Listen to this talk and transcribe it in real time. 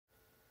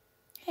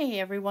Hey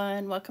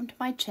everyone, welcome to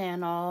my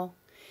channel.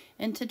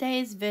 In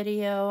today's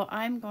video,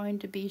 I'm going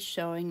to be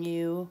showing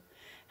you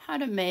how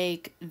to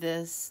make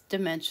this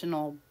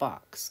dimensional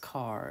box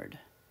card.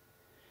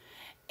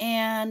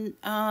 And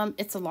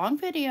it's a long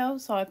video,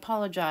 so I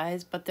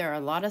apologize, but there are a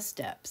lot of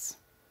steps.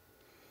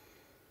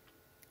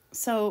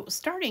 So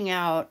starting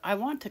out, I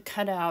want to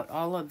cut out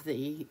all of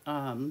the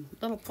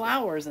little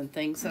flowers and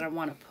things that I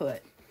want to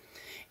put.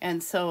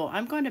 And so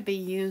I'm going to be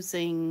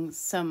using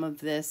some of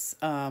this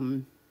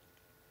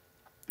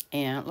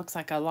and it looks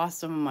like I lost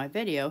some of my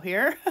video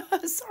here.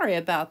 Sorry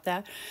about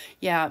that.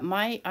 Yeah,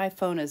 my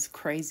iPhone is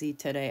crazy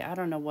today. I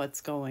don't know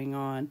what's going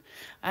on.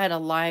 I had a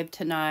live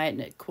tonight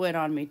and it quit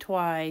on me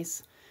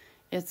twice.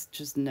 It's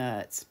just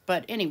nuts.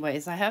 But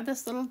anyways, I have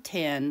this little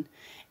tin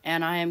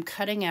and I am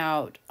cutting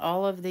out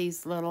all of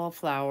these little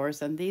flowers.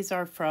 And these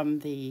are from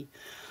the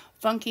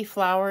Funky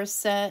Flowers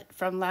set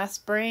from last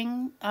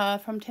spring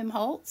from Tim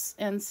Holtz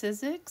and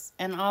Sizzix.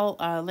 And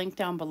I'll link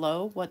down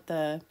below what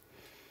the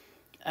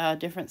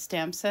different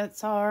stamp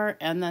sets are,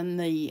 and then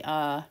the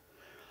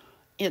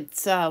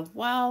it's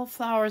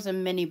Wildflowers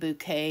and Mini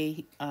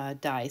Bouquet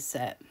die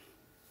set.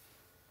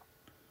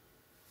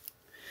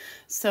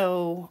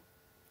 So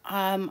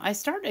I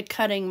started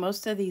cutting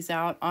most of these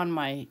out on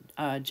my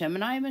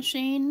Gemini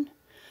machine,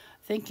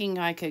 thinking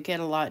I could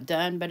get a lot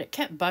done, but it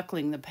kept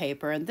buckling the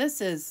paper. And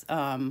this is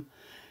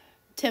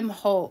Tim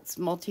Holtz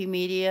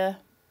multimedia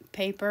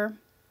paper.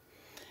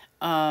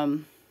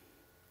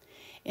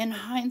 In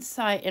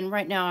hindsight, and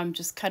right now I'm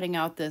just cutting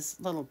out this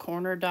little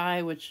corner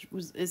die, which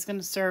is going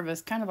to serve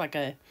as kind of like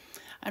a,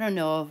 I don't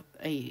know,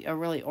 a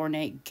really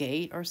ornate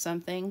gate or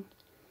something.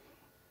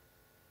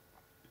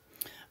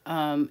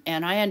 And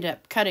I ended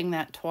up cutting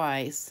that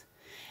twice.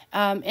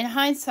 In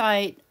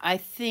hindsight, I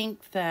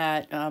think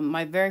that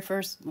my very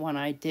first one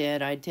I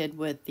did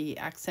with the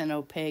Accent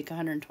Opaque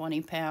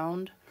 120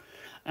 pound.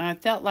 And I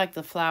felt like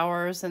the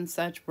flowers and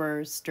such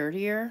were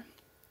sturdier.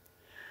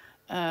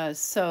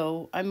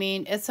 So, I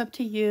mean, it's up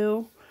to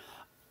you.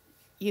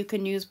 You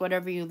can use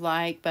whatever you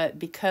like, but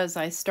because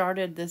I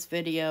started this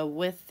video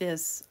with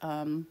this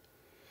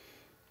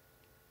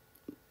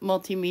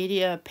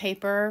multimedia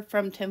paper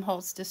from Tim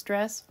Holtz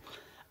Distress,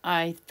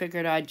 I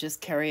figured I'd just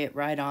carry it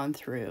right on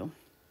through.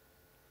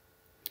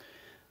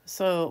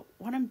 So,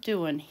 what I'm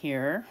doing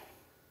here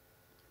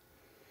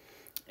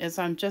is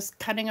I'm just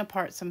cutting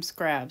apart some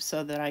scraps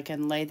so that I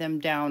can lay them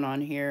down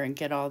on here and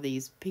get all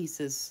these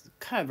pieces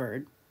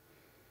covered.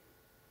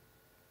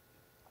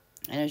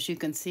 And as you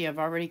can see, I've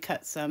already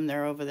cut some.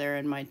 They're over there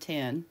in my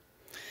tin.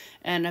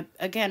 And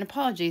again,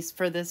 apologies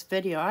for this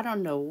video. I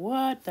don't know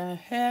what the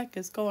heck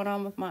is going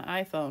on with my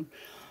iPhone.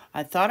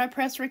 I thought I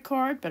pressed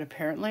record, but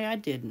apparently I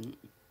didn't.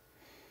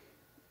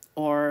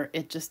 Or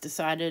it just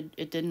decided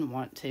it didn't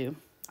want to.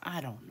 I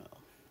don't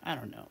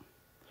know.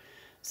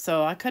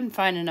 So I couldn't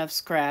find enough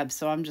scraps,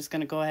 so I'm just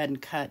going to go ahead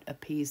and cut a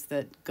piece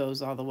that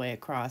goes all the way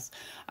across.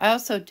 I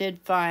also did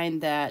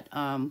find that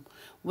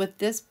with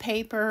this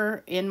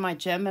paper in my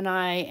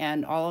Gemini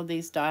and all of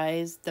these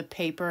dies, the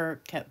paper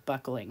kept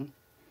buckling.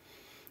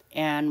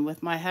 And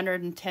with my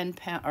 110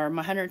 pound or my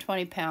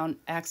 120 pound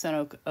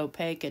Accent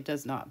Opaque, it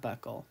does not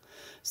buckle.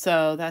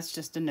 So that's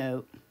just a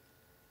note.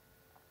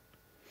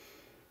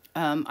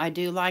 I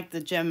do like the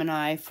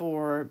Gemini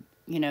for,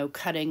 you know,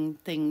 cutting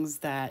things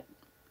that,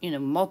 you know,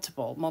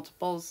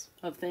 multiples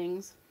of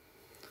things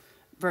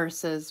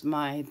versus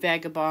my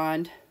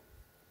Vagabond.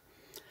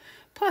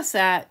 Plus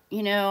that,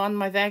 you know, on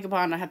my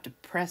Vagabond, I have to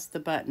press the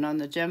button. On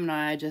the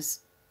Gemini, I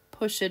just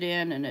push it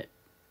in and it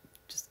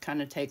just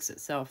kind of takes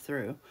itself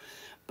through.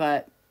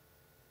 But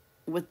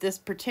with this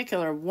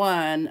particular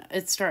one,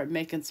 it started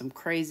making some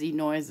crazy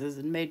noises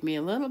and made me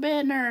a little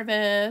bit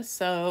nervous.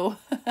 So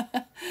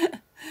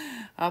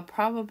I'll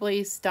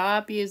probably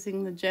stop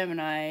using the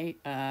Gemini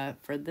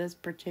for this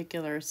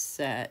particular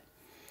set.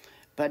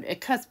 But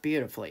it cuts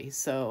beautifully.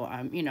 So,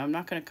 you know, I'm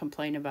not going to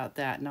complain about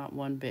that, not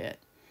one bit.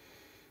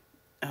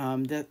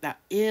 That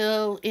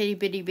itty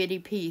bitty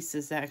piece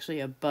is actually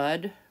a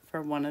bud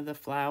for one of the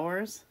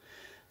flowers.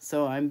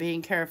 So I'm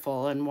being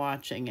careful and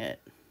watching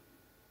it.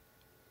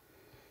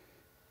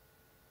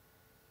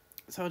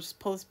 So I'll just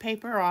pull this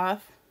paper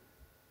off.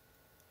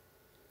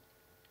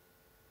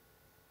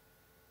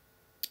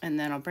 And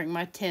then I'll bring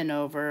my tin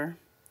over.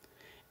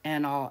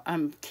 And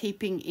I'm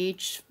keeping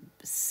each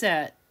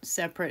set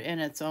separate in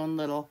its own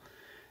little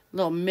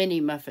mini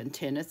muffin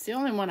tin. It's the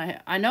only one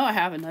I know I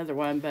have another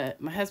one,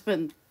 but my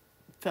husband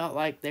felt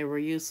like they were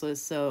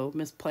useless, so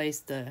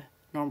misplaced the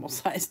normal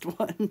sized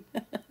one.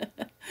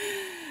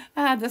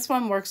 This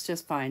one works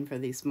just fine for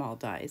these small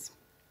dies.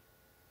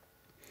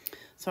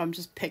 So I'm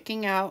just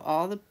picking out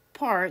all the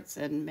parts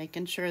and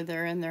making sure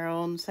they're in their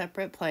own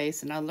separate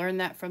place. And I learned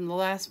that from the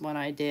last one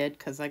I did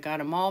because I got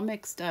them all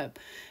mixed up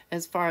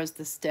as far as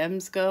the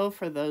stems go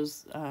for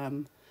those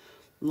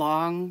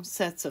long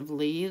sets of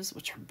leaves,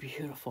 which are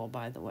beautiful,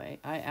 by the way.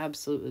 I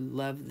absolutely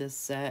love this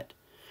set.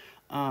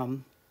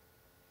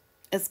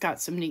 It's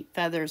got some neat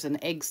feathers and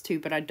eggs too,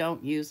 but I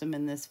don't use them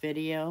in this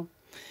video.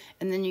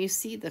 And then you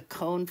see the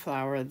cone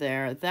flower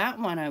there. That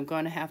one I'm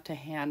going to have to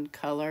hand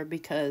color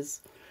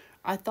because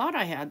I thought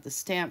I had the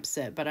stamp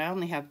set, but I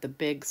only have the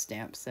big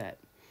stamp set.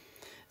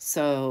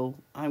 So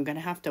I'm going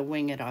to have to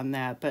wing it on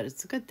that. But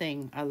it's a good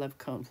thing I love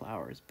cone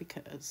flowers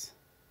because,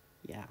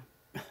 yeah,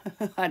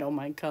 I don't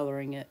mind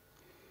coloring it.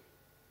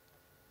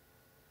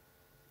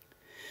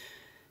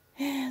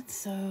 And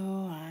so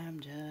I'm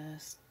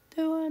just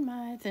doing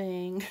my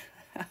thing.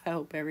 I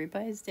hope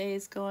everybody's day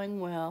is going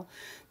well.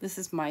 This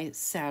is my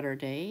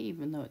Saturday,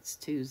 even though it's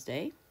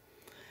Tuesday.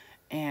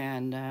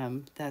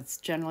 And that's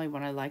generally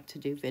when I like to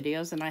do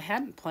videos. And I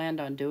hadn't planned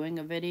on doing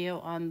a video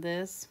on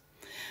this.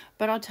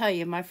 But I'll tell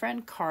you, my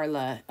friend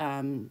Carla,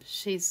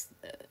 she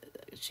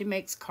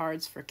makes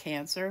cards for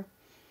cancer.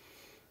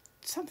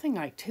 Something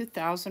like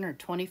 2,000 or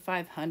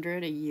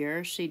 2,500 a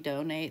year she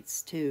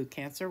donates to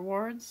cancer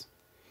wards.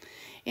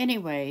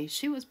 Anyway,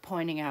 she was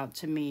pointing out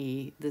to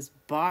me this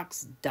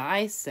box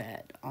die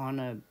set on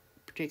a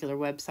particular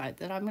website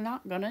that I'm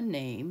not going to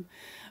name,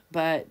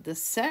 but the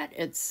set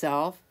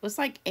itself was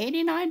like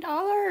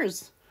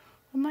 $89.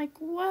 I'm like,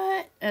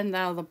 what? And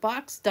now the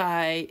box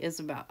die is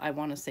about, I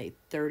want to say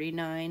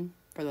 $39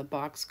 for the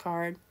box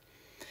card,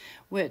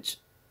 which,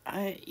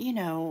 I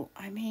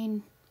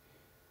mean,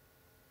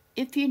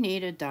 if you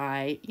need a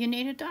die, you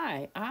need a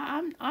die.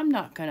 I'm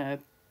not going to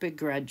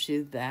begrudge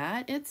you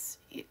that. It's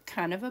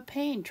kind of a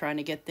pain trying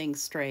to get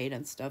things straight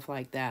and stuff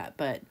like that,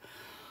 but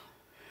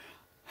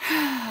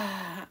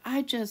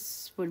I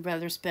just would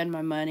rather spend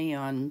my money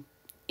on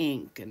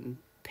ink and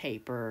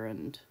paper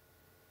and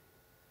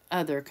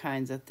other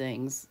kinds of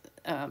things.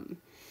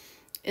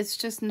 It's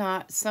just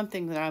not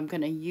something that I'm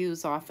going to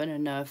use often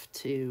enough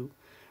to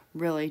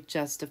really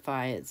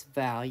justify its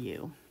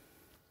value.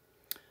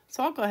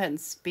 So I'll go ahead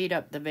and speed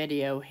up the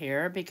video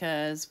here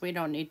because we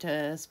don't need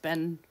to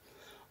spend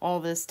all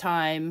this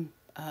time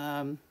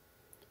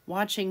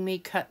watching me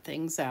cut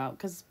things out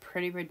because it's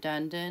pretty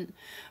redundant.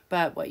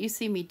 But what you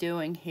see me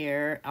doing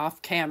here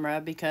off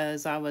camera,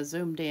 because I was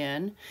zoomed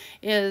in,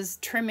 is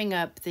trimming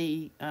up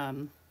the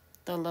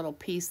little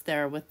piece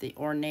there with the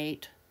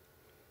ornate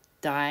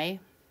die.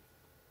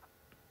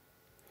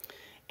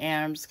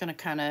 And I'm just going to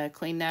kind of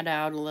clean that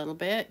out a little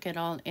bit, get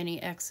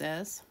any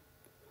excess.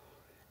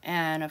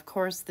 And of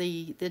course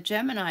the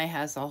Gemini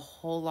has a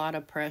whole lot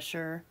of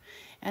pressure,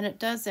 and it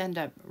does end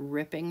up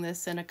ripping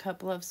this in a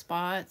couple of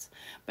spots,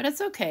 but it's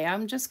okay.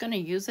 I'm just going to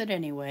use it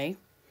anyway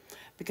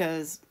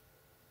because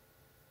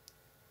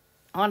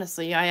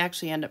honestly I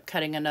actually end up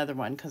cutting another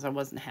one because I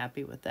wasn't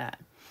happy with that.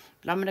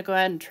 But I'm going to go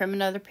ahead and trim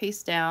another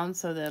piece down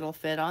so that it'll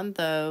fit on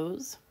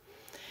those.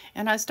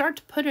 And I start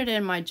to put it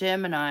in my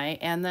Gemini,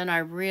 and then I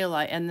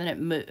realize, and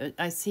then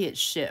I see it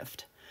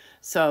shift.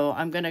 So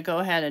I'm going to go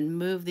ahead and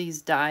move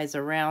these dies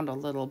around a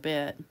little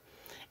bit.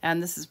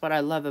 And this is what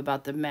I love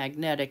about the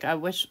magnetic. I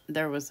wish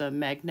there was a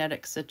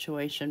magnetic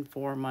situation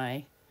for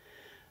my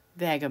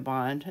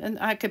Vagabond. And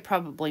I could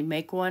probably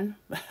make one.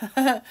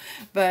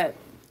 But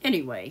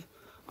anyway,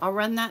 I'll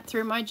run that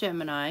through my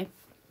Gemini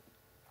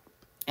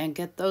and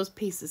get those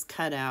pieces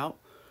cut out.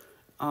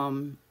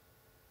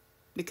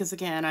 Because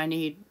again, I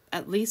need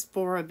at least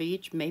 4 of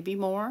each, maybe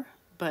more.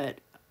 But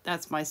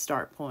that's my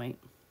start point.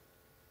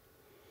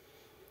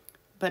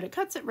 But it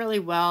cuts it really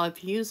well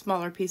if you use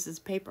smaller pieces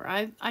of paper.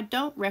 I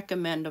don't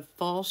recommend a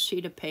full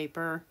sheet of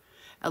paper,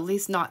 at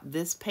least not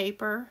this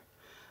paper.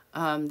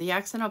 The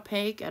Accent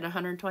Opaque at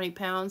 120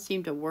 pounds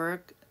seemed to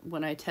work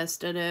when I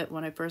tested it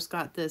when I first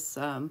got this.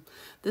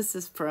 This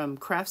is from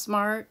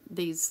Craftsmart.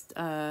 These,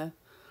 all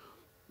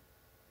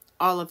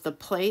of the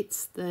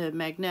plates, the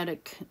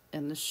magnetic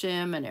and the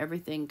shim and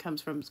everything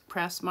comes from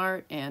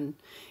Craftsmart. And,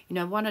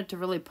 I wanted to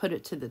really put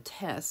it to the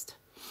test.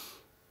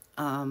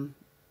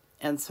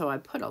 And so I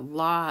put a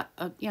lot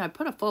of, I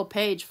put a full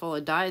page full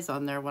of dies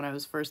on there when I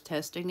was first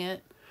testing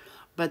it.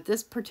 But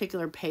this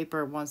particular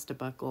paper wants to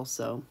buckle,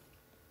 so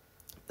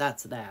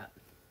that's that.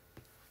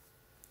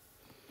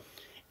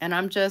 And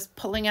I'm just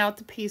pulling out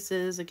the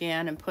pieces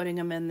again and putting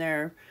them in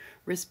their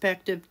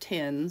respective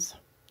tins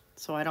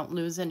so I don't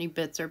lose any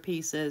bits or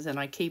pieces, and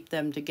I keep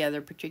them together,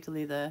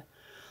 particularly the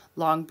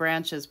long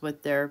branches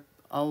with their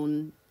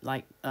own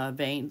like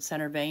vein,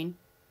 center vein.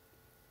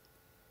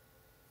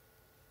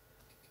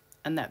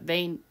 And that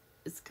vein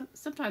is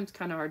sometimes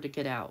kind of hard to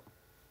get out.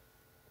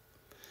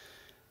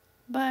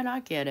 But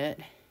I get it.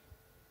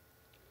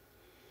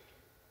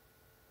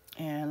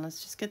 And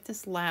let's just get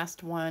this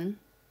last one.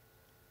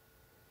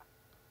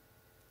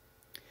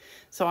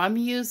 So I'm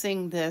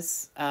using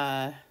this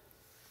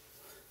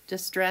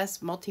Distress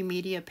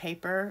multimedia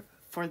paper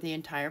for the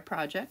entire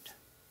project.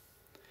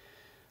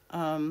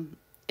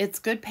 It's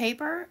good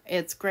paper.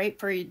 It's great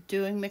for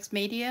doing mixed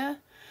media.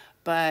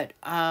 But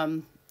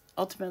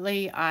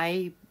ultimately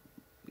I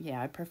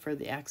prefer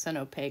the Accent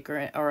Opaque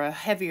or a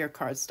heavier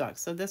cardstock.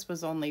 So this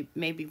was only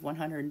maybe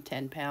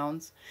 110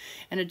 pounds.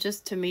 And it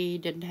just, to me,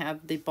 didn't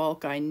have the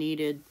bulk I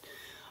needed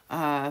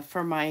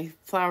for my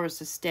flowers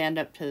to stand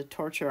up to the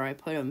torture I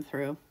put them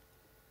through.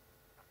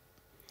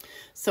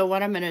 So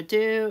what I'm going to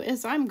do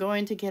is I'm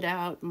going to get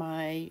out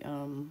my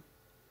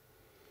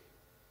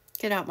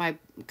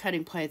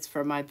cutting plates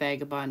for my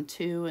Vagabond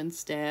 2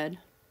 instead.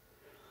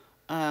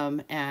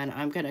 and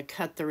I'm going to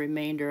cut the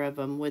remainder of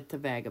them with the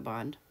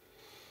Vagabond.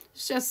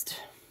 It's just,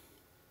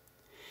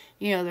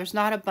 you know, there's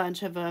not a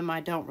bunch of them.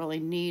 I don't really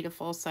need a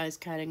full-size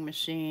cutting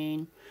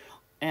machine,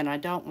 and I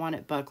don't want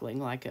it buckling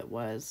like it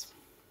was.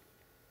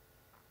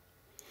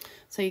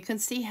 So you can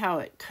see how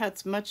it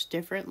cuts much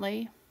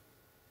differently.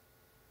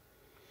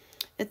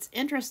 It's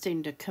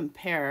interesting to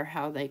compare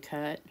how they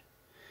cut.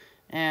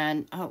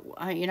 And,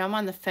 you know, I'm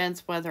on the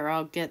fence whether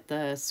I'll get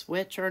the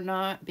switch or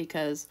not,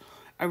 because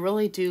I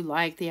really do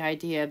like the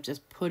idea of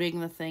just putting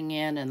the thing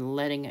in and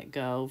letting it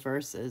go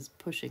versus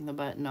pushing the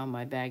button on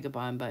my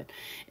Vagabond. But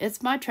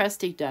it's my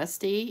trusty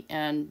dusty,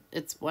 and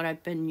it's what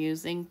I've been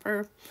using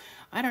for,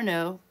 I don't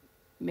know,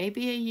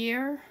 maybe a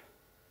year.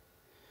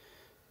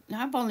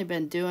 Now, I've only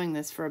been doing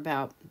this for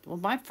about, well,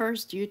 my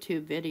first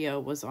YouTube video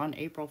was on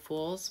April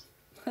Fool's.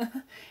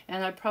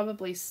 And I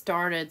probably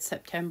started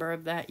September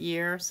of that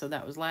year, so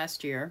that was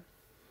last year.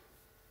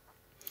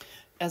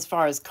 As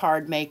far as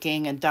card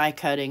making and die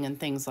cutting and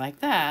things like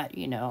that,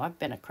 you know, I've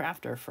been a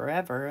crafter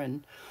forever,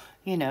 and,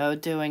 you know,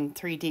 doing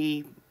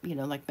 3D, you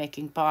know, like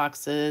making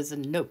boxes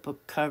and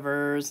notebook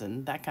covers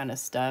and that kind of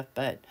stuff.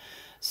 But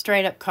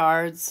straight up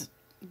cards,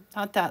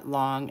 not that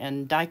long,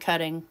 and die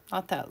cutting,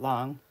 not that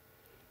long.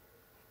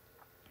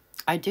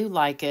 I do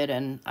like it,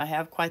 and I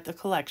have quite the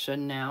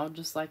collection now,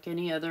 just like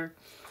any other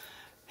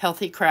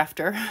healthy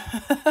crafter.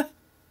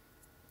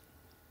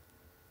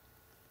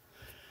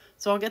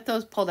 So I'll get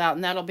those pulled out,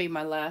 and that'll be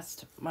the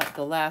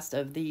last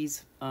of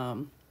these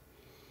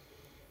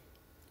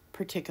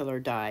particular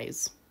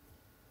dies.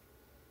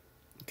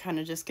 Kind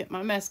of just get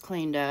my mess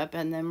cleaned up,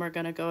 and then we're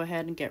going to go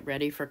ahead and get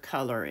ready for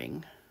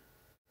coloring.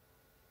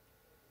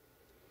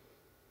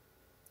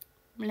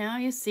 Now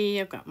you see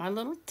I've got my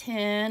little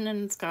tin,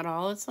 and it's got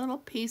all its little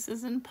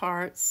pieces and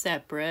parts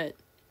separate.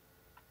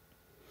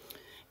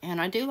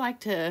 And I do like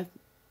to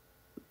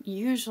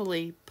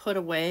usually put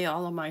away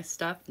all of my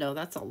stuff. No,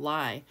 that's a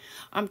lie.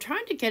 I'm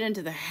trying to get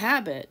into the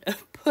habit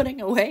of putting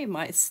away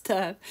my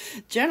stuff.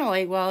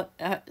 Generally, well,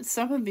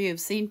 some of you have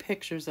seen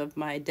pictures of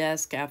my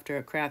desk after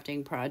a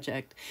crafting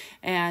project,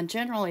 and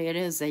generally it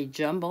is a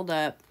jumbled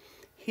up,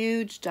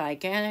 huge,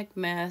 gigantic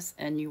mess,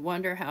 and you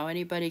wonder how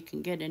anybody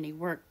can get any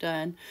work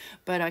done.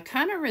 But I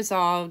kind of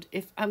resolved,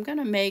 if I'm going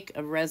to make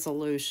a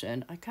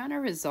resolution, I kind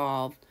of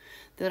resolved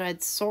that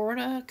I'd sort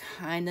of,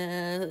 kind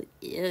of,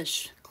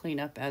 ish, clean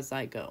up as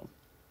I go.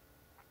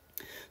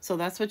 So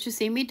that's what you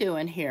see me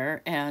doing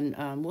here, and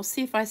we'll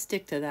see if I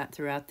stick to that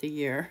throughout the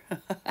year.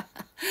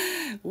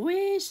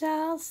 We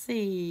shall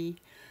see.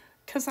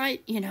 Because I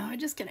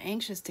just get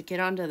anxious to get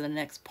on to the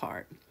next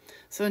part.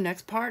 So the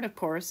next part, of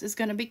course, is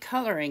going to be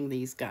coloring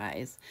these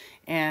guys.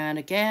 And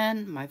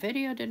again, my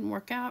video didn't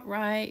work out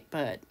right,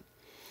 but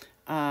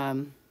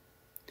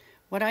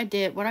what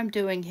I'm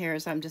doing here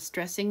is I'm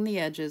distressing the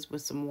edges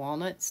with some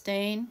walnut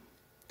stain.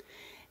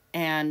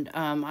 And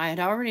I had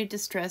already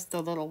distressed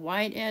the little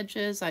white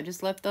edges. I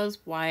just left those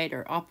white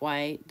or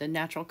off-white, the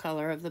natural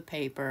color of the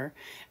paper.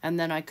 And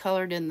then I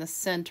colored in the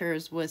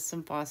centers with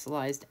some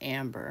Fossilized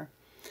Amber.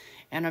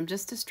 And I'm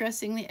just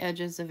distressing the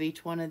edges of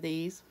each one of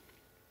these.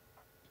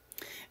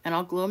 And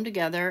I'll glue them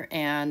together,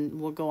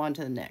 and we'll go on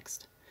to the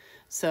next.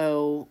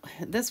 So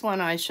this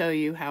one, I show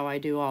you how I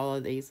do all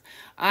of these.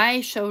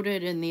 I showed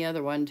it in the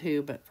other one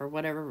too, but for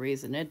whatever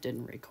reason, it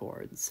didn't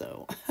record.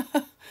 So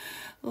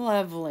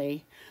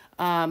lovely.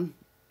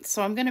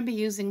 So I'm going to be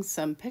using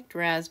some picked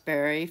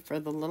raspberry for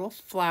the little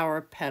flower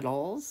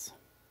petals.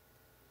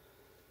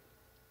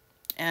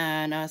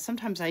 And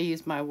sometimes I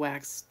use my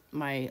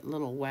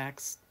little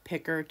wax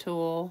picker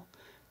tool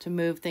to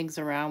move things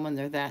around when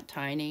they're that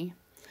tiny.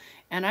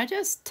 And I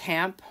just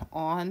tamp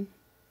on.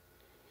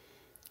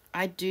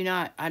 I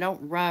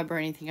don't rub or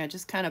anything. I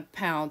just kind of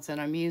pounce,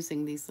 and I'm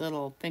using these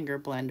little finger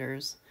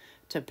blenders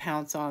to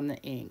pounce on the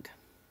ink.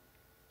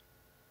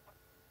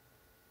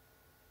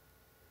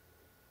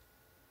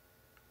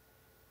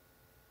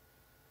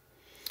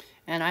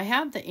 And I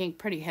have the ink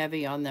pretty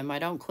heavy on them. I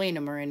don't clean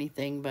them or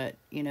anything, but,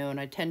 you know, and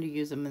I tend to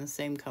use them in the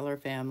same color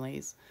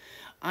families.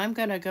 I'm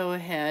going to go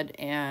ahead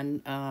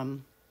and,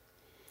 I'm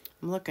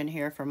looking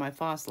here for my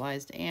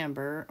Fossilized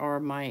Amber, or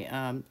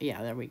my,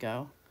 yeah, there we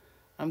go.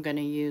 I'm going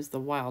to use the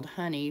Wild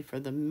Honey for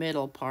the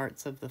middle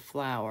parts of the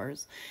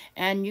flowers.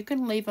 And you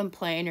can leave them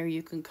plain, or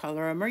you can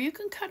color them, or you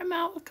can cut them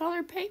out with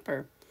colored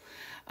paper.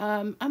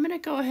 I'm going to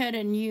go ahead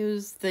and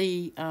use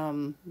the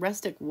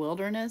Rustic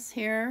Wilderness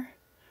here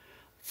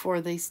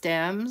for the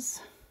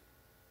stems.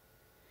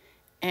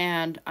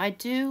 And I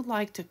do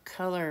like to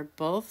color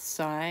both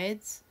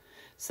sides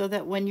so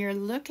that when you're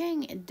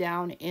looking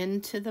down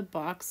into the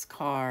box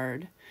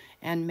card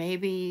and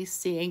maybe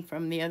seeing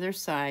from the other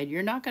side,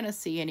 you're not going to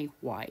see any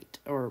white,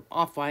 or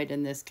off-white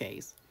in this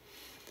case.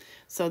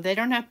 So they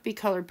don't have to be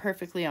colored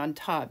perfectly on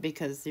top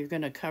because you're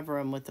going to cover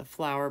them with the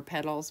flower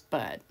petals,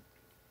 but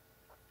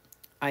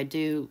I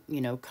do,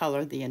 you know,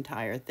 color the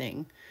entire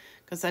thing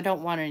because I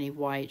don't want any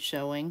white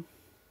showing.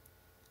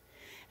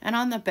 And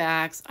on the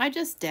backs, I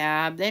just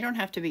dab. They don't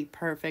have to be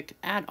perfect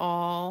at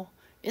all.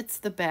 It's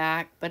the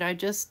back, but I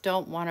just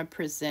don't want to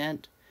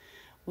present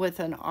with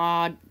an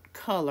odd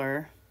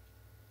color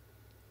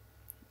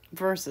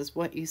versus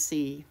what you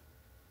see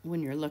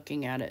when you're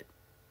looking at it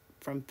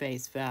from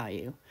face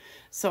value.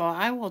 So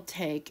I will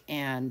take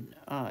and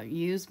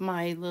use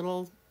my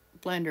little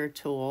blender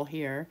tool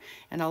here,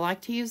 and I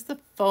like to use the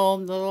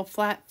foam, the little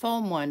flat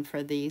foam one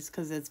for these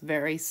because it's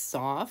very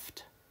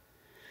soft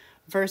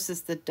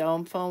versus the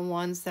dome foam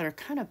ones that are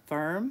kind of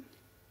firm,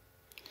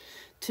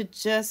 to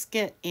just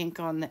get ink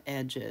on the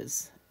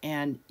edges.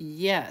 And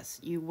yes,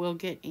 you will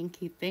get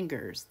inky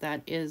fingers.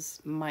 That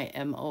is my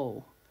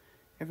MO.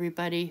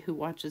 Everybody who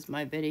watches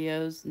my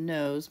videos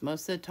knows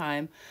most of the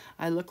time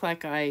I look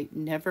like I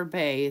never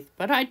bathe,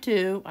 but I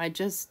do. I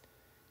just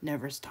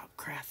never stop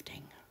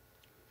crafting.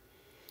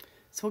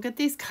 So we'll get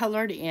these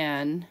colored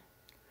in,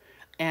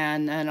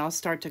 and then I'll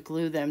start to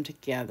glue them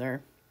together.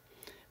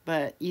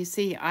 But you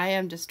see, I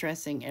am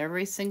distressing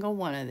every single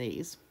one of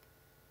these.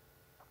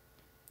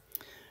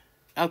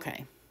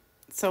 Okay,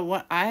 so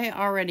what I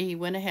already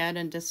went ahead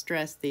and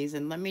distressed these,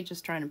 and let me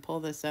just try and pull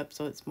this up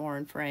so it's more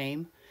in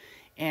frame.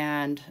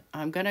 And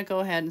I'm going to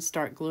go ahead and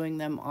start gluing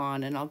them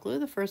on, and I'll glue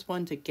the first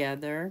one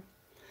together,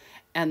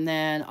 and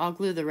then I'll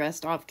glue the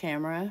rest off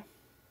camera.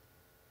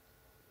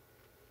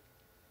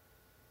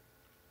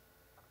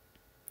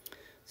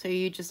 So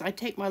I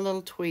take my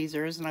little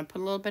tweezers and I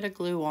put a little bit of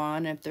glue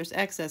on. If there's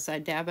excess, I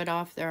dab it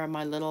off there on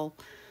my little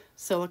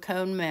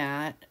silicone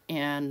mat.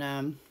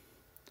 And,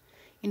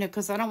 you know,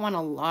 because I don't want a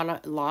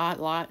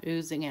lot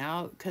oozing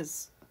out,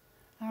 because,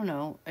 I don't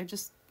know, it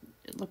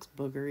looks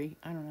boogery.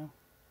 I don't know.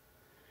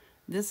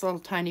 This little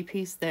tiny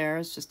piece there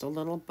is just a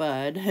little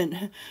bud.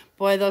 And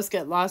boy, those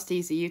get lost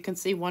easy. You can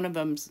see one of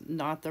them's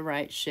not the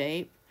right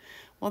shape.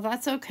 Well,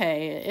 that's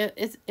okay.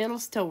 It'll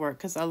still work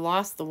because I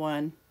lost the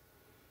one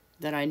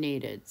that I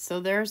needed. So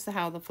there's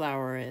how the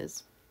flower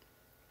is.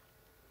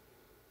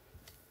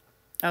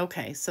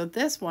 Okay, so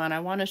this one, I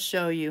want to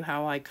show you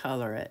how I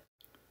color it.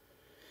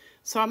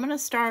 So I'm going to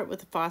start with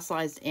the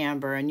Fossilized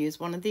Amber and use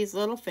one of these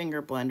little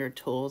finger blender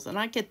tools. And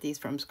I get these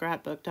from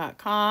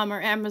scrapbook.com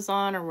or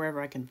Amazon or wherever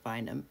I can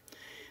find them.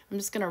 I'm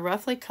just going to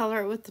roughly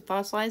color it with the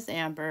Fossilized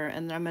Amber,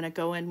 and then I'm going to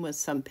go in with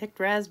some picked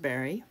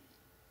raspberry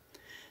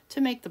to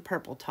make the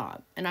purple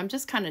top. And I'm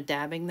just kind of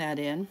dabbing that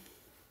in.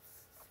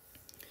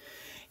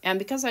 And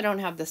because I don't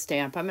have the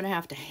stamp, I'm going to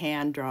have to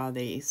hand draw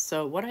these.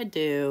 So what I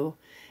do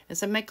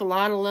is I make a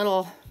lot of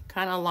little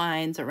kind of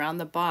lines around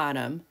the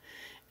bottom,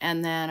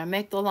 and then I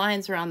make the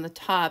lines around the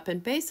top.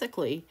 And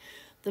basically,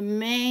 the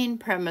main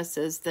premise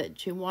is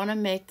that you want to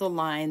make the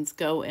lines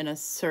go in a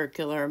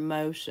circular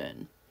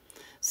motion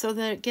so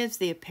that it gives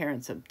the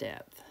appearance of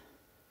depth.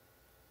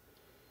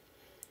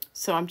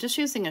 So I'm just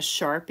using a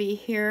Sharpie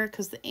here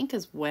because the ink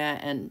is wet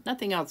and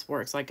nothing else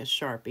works like a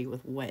Sharpie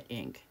with wet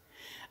ink.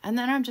 And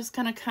then I'm just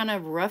going to kind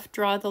of rough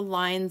draw the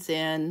lines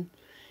in,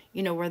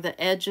 you know, where the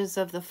edges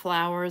of the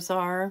flowers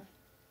are,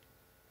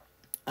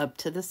 up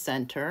to the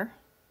center.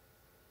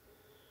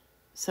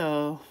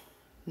 So,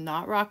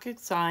 not rocket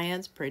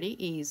science,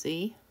 pretty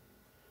easy.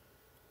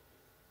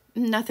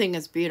 Nothing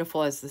as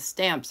beautiful as the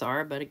stamps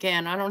are, but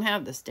again, I don't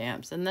have the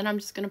stamps. And then I'm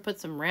just going to put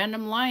some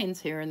random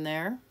lines here and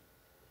there,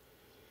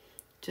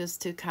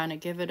 just to kind of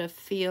give it a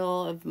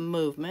feel of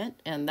movement.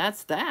 And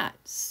that's that.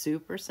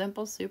 Super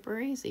simple,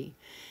 super easy.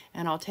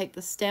 And I'll take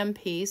the stem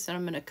piece and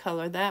I'm going to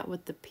color that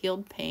with the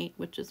peeled paint,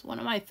 which is one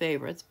of my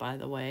favorites, by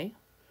the way.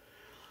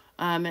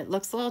 It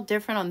looks a little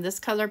different on this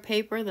color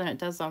paper than it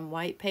does on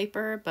white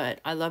paper, but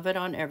I love it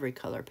on every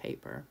color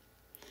paper.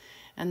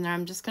 And then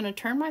I'm just going to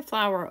turn my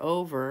flower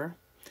over,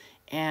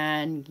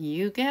 and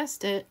you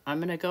guessed it, I'm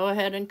going to go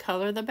ahead and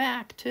color the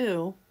back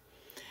too.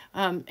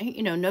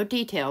 You know, no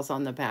details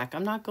on the back.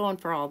 I'm not going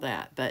for all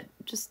that, but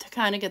just to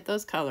kind of get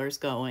those colors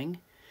going.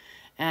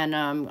 And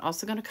I'm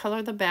also going to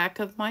color the back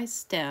of my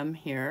stem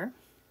here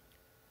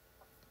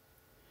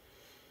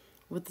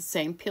with the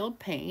same peeled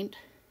paint.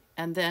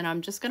 And then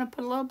I'm just going to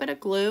put a little bit of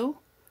glue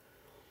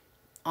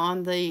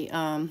on the,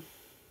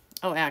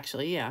 oh,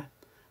 actually, yeah,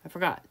 I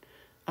forgot.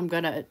 I'm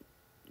going to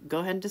go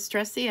ahead and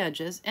distress the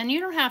edges. And you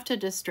don't have to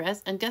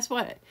distress. And guess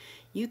what?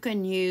 You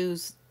can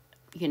use,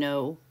 you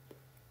know,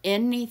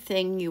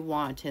 anything you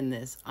want in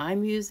this.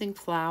 I'm using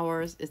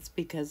flowers. It's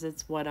because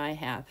it's what I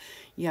have.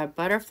 You have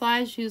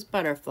butterflies, use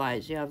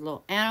butterflies. You have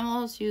little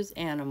animals, use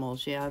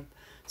animals. You have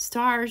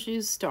stars,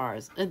 use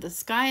stars. The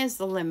sky is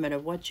the limit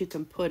of what you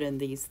can put in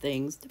these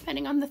things,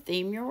 depending on the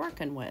theme you're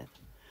working with.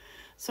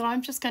 So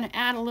I'm just going to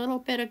add a little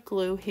bit of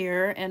glue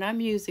here, and I'm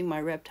using my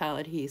reptile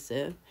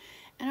adhesive.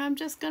 And I'm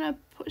just going to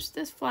push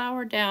this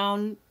flower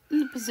down in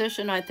the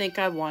position I think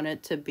I want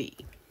it to be.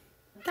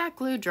 That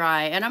glue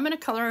dry, and I'm going to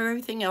color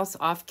everything else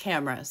off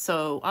camera,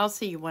 so I'll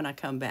see you when I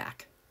come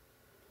back.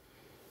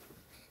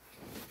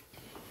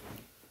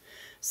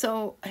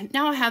 So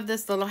now I have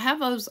this little, I have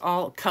those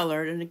all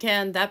colored, and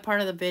again, that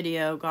part of the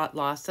video got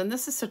lost, and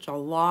this is such a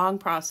long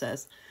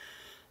process.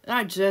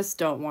 I just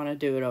don't want to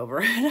do it over,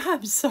 and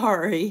I'm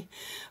sorry,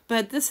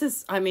 but this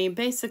is, I mean,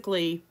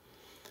 basically,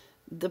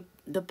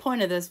 the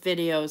point of this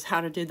video is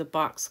how to do the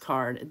box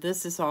card.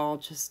 This is all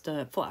just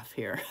fluff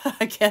here,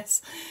 I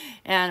guess.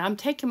 And I'm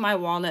taking my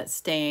walnut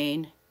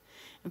stain,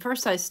 And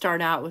first I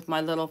start out with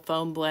my little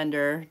foam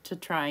blender to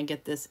try and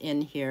get this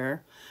in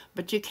here.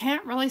 But you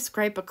can't really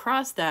scrape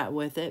across that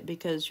with it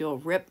because you'll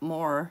rip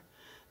more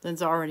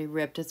than's already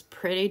ripped. It's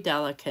pretty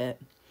delicate.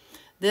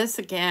 This,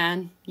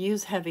 again,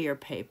 use heavier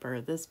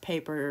paper. This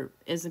paper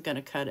isn't going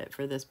to cut it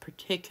for this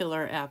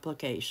particular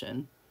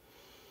application.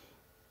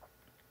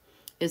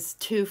 It's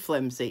too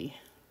flimsy.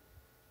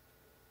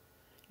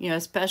 You know,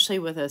 especially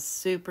with a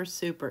super,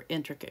 super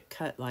intricate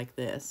cut like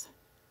this.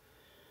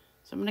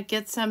 So I'm going to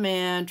get some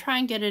in, try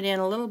and get it in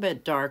a little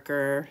bit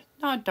darker.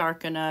 Not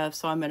dark enough,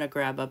 so I'm going to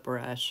grab a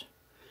brush.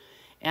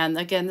 And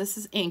again, this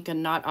is ink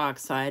and not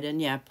oxide.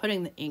 And yeah,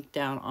 putting the ink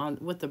down on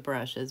with the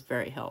brush is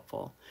very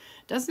helpful.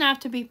 Doesn't have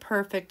to be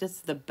perfect. It's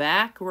the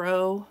back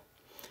row.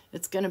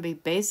 It's going to be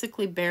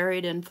basically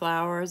buried in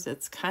flowers.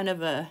 It's kind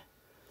of a,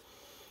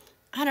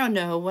 I don't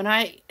know, when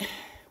I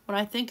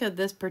think of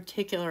this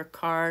particular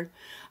card,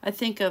 I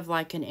think of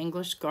like an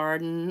English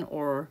garden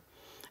or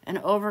an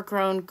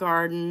overgrown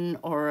garden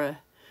or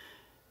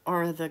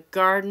the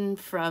garden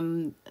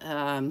from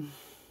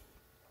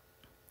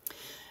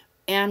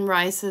Anne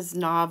Rice's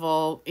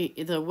novel,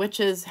 The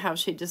Witches, how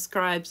she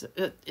describes,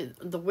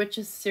 the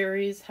Witches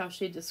series, how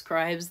she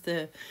describes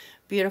the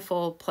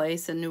beautiful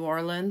place in New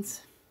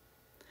Orleans.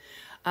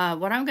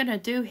 What I'm going to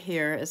do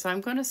here is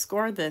I'm going to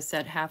score this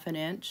at 1/2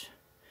 inch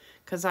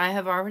because I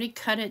have already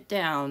cut it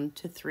down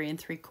to 3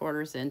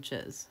 3/4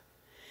 inches.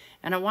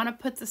 And I want to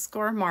put the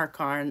score mark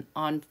on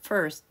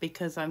first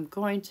because I'm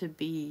going to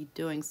be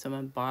doing some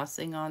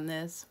embossing on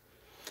this.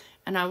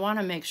 And I want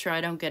to make sure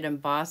I don't get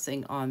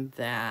embossing on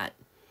that.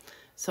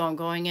 So I'm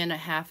going in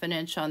 1/2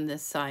 inch on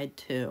this side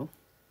too.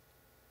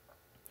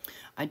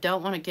 I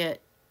don't want to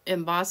get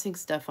embossing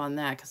stuff on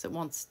that because it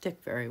won't stick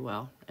very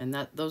well. And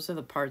those are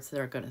the parts that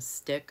are going to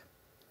stick.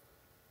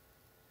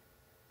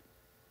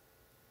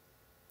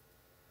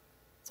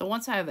 So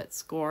once I have it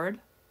scored,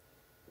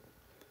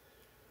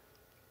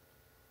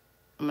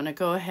 I'm going to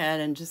go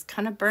ahead and just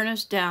kind of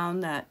burnish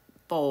down that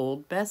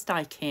fold best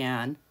I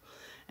can.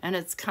 And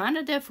it's kind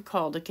of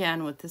difficult,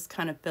 again, with this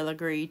kind of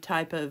filigree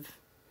type of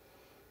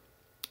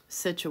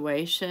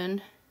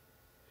situation.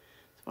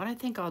 So what I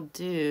think I'll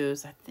do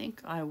is I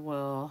think I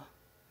will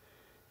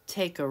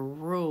take a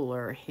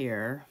ruler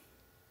here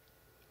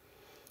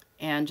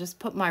and just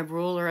put my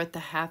ruler at the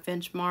 1/2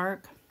 inch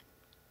mark.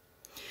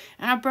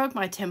 And I broke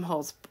my Tim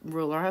Holtz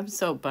ruler. I'm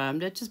so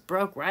bummed. It just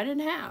broke right in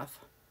half.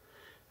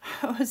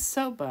 I was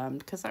so bummed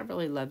because I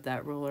really love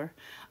that ruler.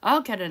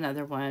 I'll get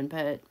another one,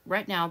 but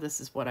right now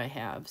this is what I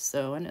have.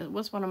 So, and it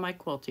was one of my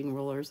quilting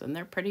rulers, and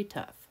they're pretty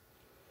tough.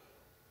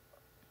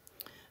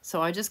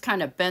 So I just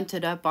kind of bent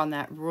it up on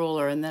that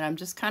ruler, and then I'm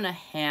just kind of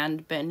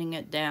hand bending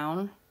it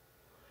down.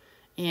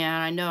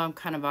 And I know I'm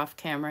kind of off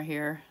camera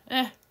here.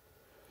 And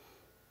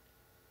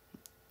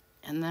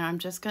then I'm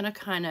just going to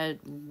kind of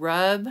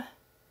rub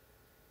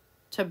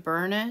to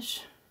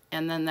burnish.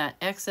 And then that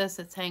excess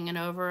that's hanging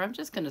over, I'm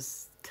just going to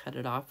cut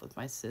it off with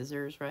my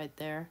scissors right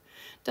there.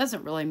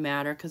 Doesn't really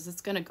matter because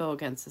it's going to go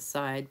against the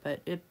side, but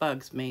it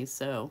bugs me.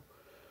 So,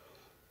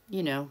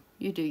 you know,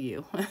 you do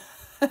you.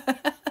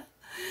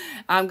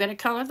 I'm going to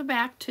color the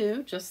back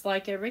too, just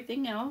like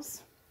everything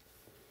else.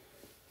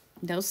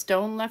 No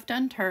stone left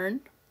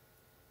unturned.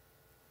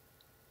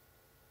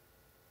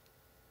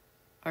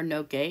 Or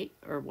no gate,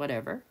 or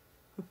whatever.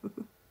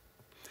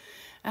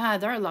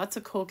 There are lots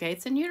of cool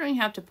gates, and you don't even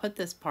have to put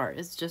this part.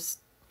 It's just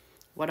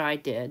what I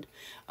did.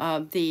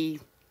 The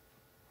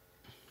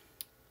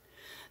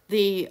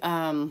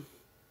one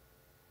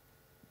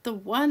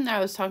that I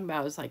was talking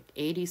about was like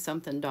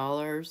 $80-something.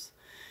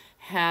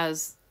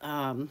 Has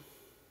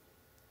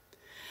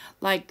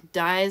like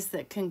dies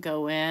that can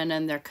go in,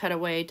 and they're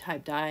cutaway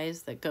type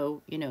dies that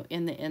go, you know,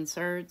 in the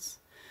inserts.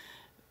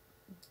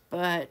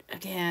 But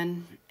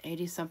again,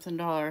 $80-something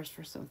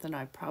for something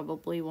I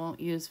probably won't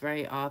use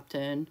very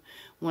often,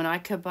 when I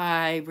could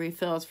buy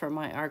refills for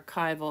my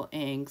archival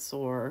inks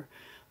or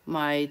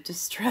my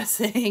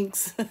distress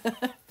inks.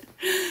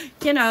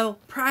 You know,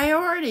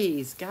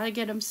 priorities, gotta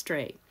get them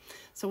straight.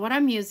 So what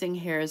I'm using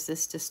here is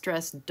this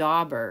Distress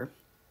Dauber.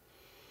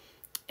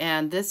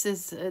 And this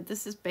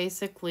is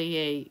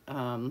basically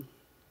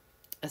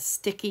a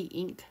sticky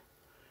ink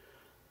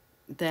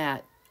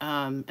that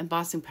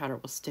embossing powder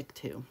will stick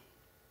to.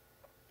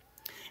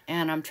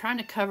 And I'm trying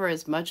to cover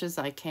as much as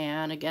I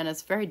can. Again,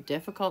 it's very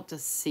difficult to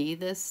see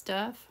this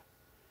stuff,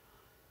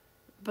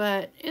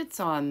 but it's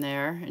on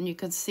there. And you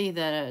can see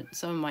that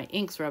some of my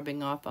ink's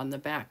rubbing off on the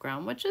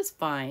background, which is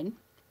fine.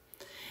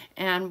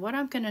 And what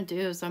I'm going to do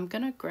is I'm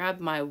going to grab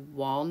my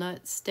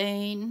Walnut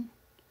Stain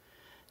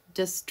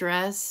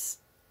Distress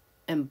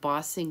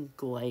Embossing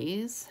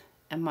Glaze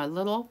and my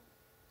little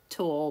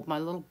tool, my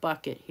little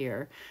bucket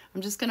here.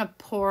 I'm just going to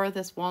pour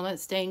this Walnut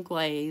Stain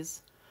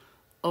Glaze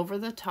over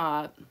the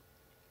top.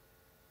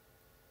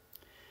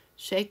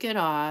 Shake it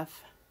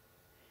off,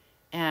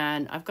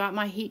 and I've got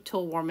my heat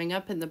tool warming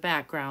up in the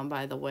background,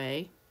 by the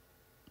way.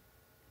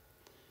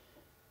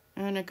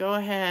 I'm going to go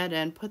ahead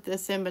and put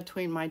this in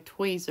between my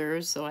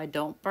tweezers so I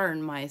don't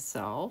burn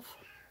myself.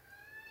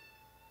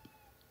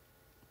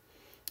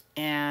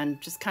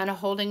 and just kind of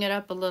holding it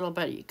up a little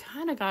bit. You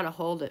kind of got to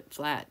hold it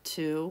flat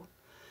too,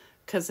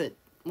 because it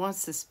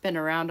wants to spin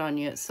around on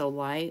you. It's so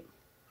light.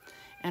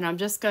 And I'm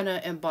just going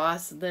to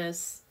emboss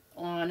this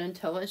on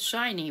until it's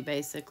shiny,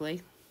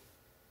 basically.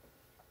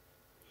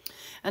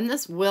 And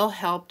this will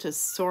help to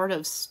sort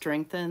of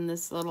strengthen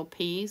this little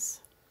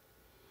piece.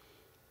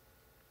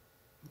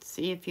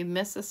 See, if you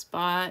miss a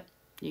spot,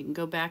 you can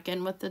go back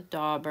in with the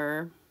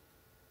dauber.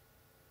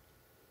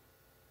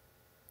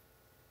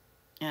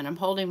 And I'm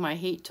holding my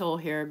heat tool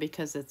here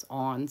because it's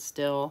on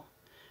still.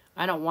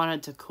 I don't want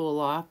it to cool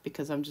off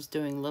because I'm just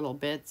doing little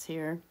bits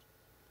here.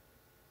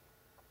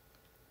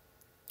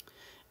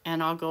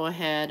 And I'll go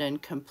ahead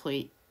and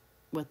complete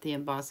with the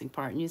embossing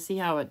part. And you see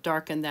how it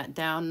darkened that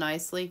down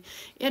nicely?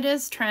 It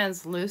is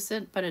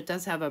translucent, but it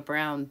does have a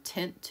brown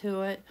tint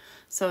to it.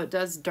 So it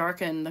does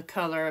darken the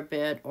color a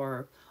bit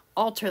or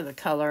alter the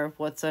color of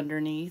what's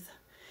underneath.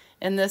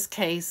 In this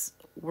case,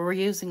 we're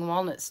using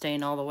walnut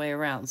stain all the way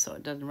around, so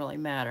it doesn't really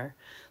matter.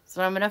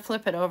 So I'm going to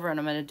flip it over and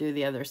I'm going to do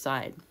the other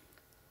side.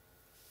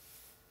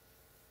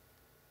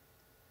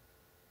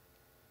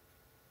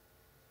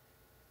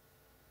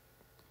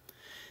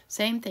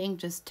 Same thing,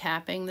 just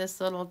tapping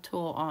this little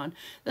tool on.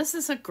 This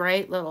is a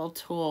great little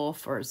tool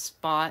for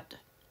spot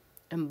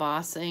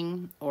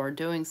embossing or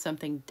doing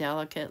something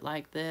delicate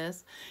like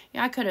this.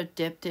 Yeah, I could have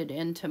dipped it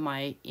into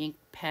my ink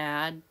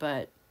pad,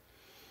 but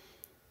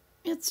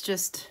it's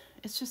just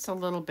a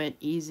little bit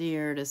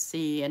easier to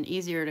see and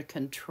easier to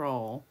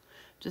control.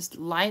 Just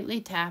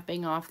lightly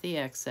tapping off the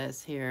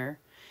excess here,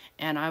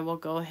 and I will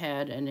go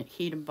ahead and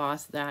heat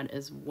emboss that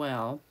as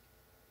well.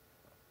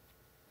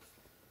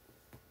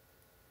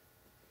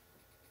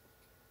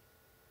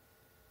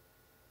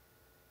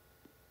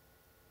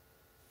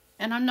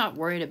 And I'm not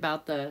worried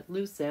about the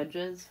loose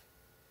edges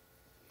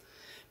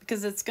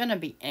because it's going to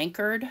be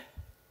anchored.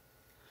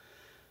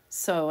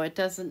 So it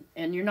doesn't,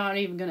 and you're not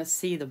even going to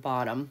see the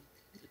bottom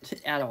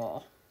at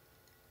all.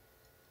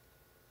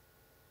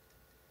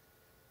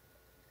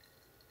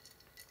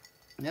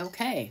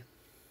 Okay.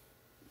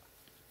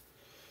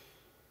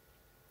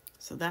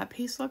 So that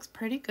piece looks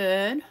pretty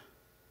good.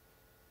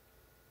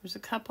 There's a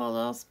couple of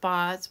little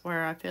spots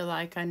where I feel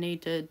like I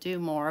need to do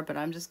more, but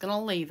I'm just going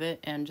to leave it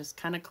and just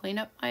kind of clean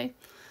up my,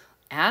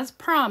 as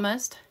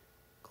promised,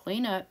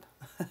 clean up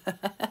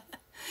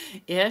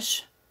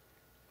ish.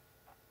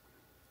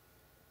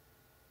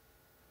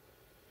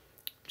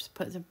 Just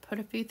put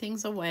a few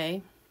things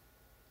away.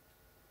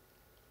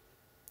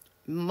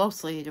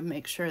 Mostly to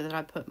make sure that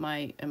I put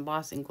my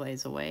embossing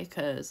glaze away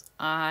because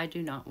I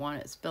do not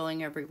want it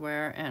spilling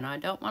everywhere and I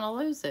don't want to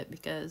lose it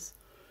because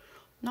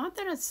not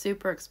that it's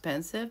super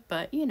expensive,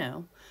 but you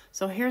know.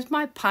 So here's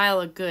my pile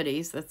of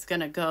goodies that's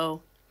going to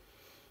go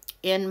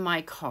in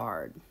my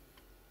card.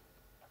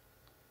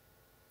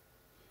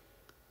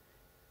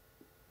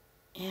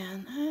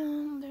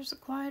 And there's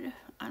I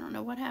don't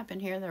know what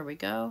happened here. There we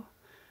go.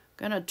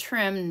 Gonna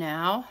trim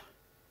now.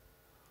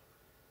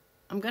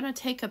 I'm gonna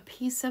take a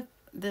piece of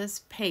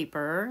this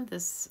paper,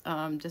 this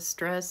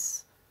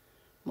Distress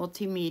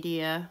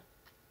Multimedia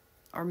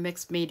or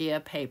Mixed Media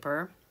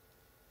paper,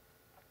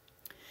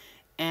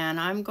 and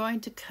I'm going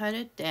to cut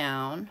it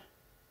down.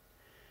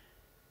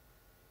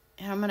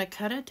 And I'm gonna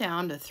cut it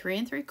down to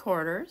 3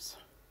 3/4.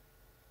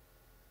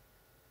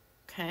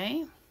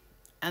 Okay,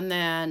 and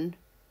then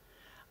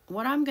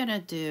what I'm going to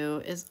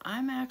do is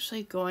I'm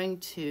actually going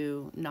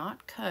to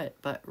not cut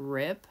but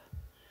rip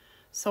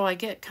so I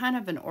get kind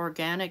of an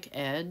organic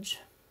edge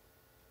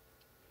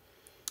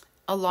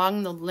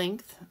along the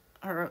length,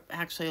 or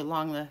actually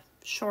along the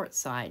short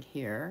side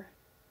here.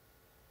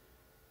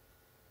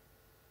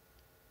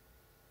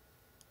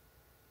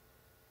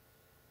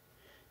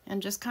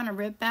 And just kind of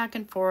rip back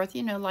and forth,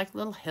 you know, like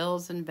little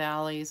hills and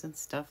valleys and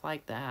stuff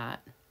like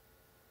that.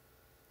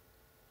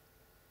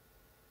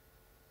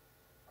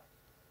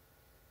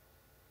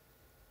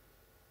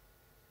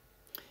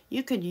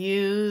 You could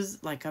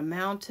use like a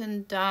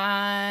mountain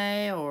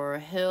die or a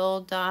hill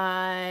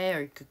die,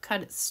 or you could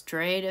cut it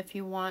straight if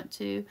you want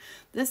to.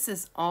 This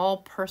is all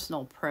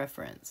personal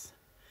preference.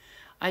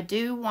 I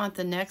do want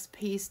the next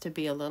piece to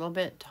be a little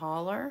bit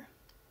taller.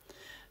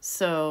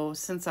 So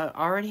since I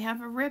already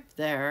have a rip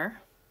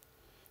there,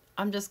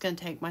 I'm just going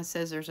to take my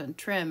scissors and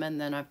trim, and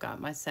then I've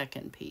got my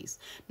second piece.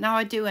 Now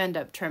I do end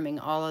up trimming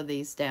all of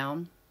these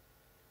down.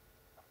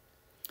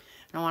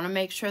 And I want to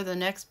make sure the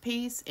next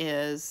piece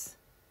is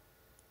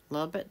a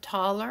little bit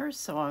taller,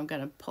 so I'm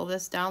going to pull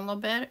this down a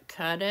little bit,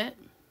 cut it,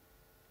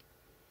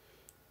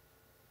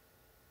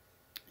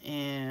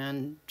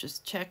 and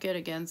just check it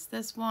against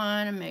this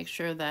one and make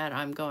sure that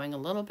I'm going a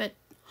little bit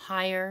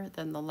higher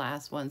than the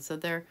last one, so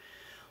they're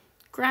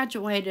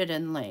graduated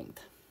in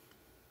length.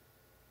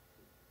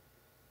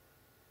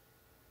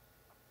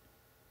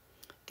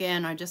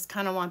 Again, I just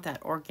kind of want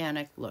that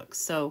organic look.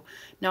 So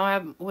now I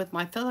have, with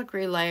my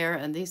filigree layer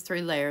and these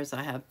 3 layers,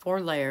 I have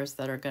 4 layers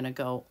that are going to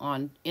go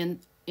on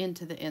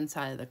into the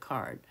inside of the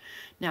card.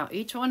 Now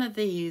each one of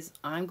these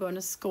I'm going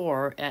to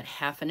score at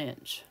 1/2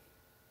 inch.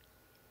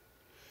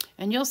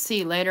 And you'll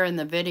see later in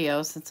the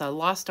video, since I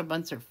lost a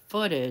bunch of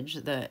footage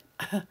that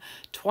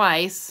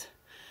twice,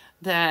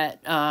 that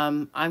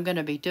I'm going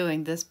to be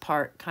doing this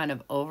part kind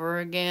of over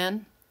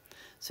again.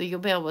 So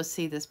you'll be able to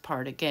see this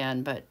part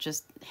again, but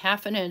just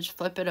 1/2 inch,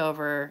 flip it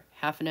over,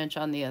 1/2 inch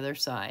on the other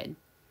side.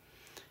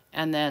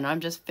 And then I'm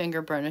just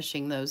finger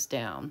burnishing those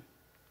down.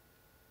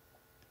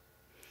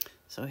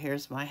 So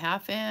here's my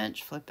 1/2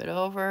 inch, flip it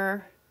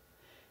over,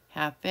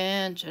 1/2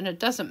 inch, and it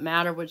doesn't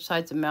matter which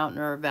side's a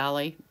mountain or a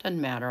valley, doesn't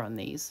matter on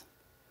these.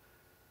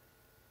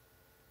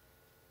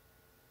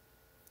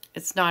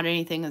 It's not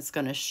anything that's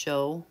going to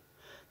show.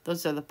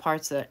 Those are the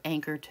parts that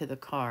anchor to the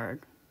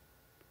card.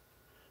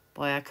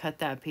 Boy, I cut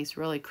that piece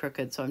really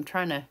crooked, so I'm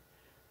trying to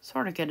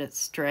sort of get it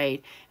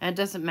straight. And it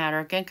doesn't matter,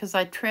 again, because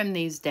I trim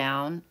these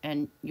down,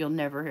 and you'll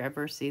never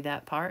ever see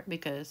that part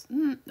because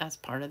that's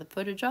part of the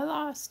footage I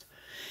lost.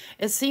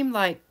 It seemed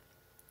like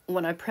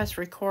when I pressed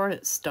record,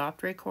 it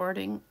stopped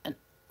recording. And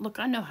look,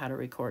 I know how to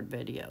record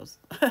videos.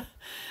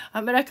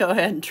 I'm going to go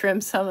ahead and trim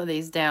some of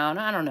these down.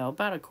 I don't know,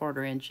 about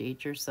 1/4 inch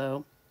each or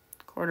so.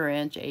 1/4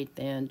 inch, 1/8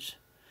 inch.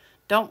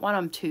 Don't want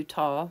them too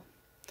tall.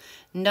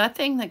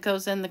 Nothing that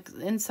goes in the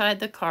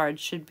inside the card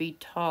should be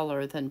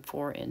taller than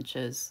 4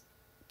 inches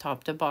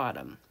top to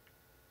bottom.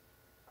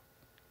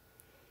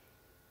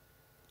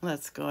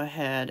 Let's go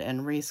ahead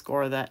and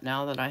rescore that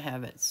now that I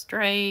have it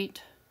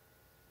straight.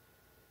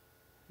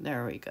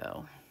 There we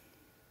go.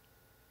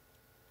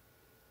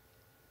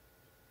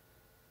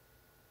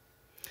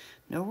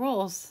 No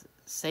rules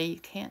say you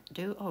can't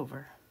do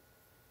over.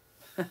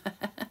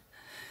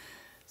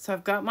 So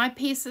I've got my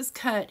pieces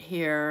cut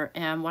here,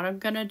 and what I'm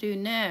going to do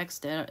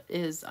next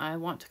is I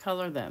want to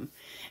color them.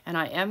 And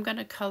I am going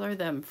to color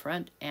them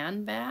front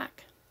and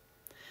back.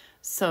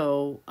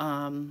 So,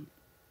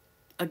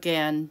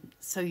 again,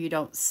 so you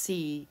don't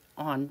see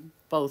on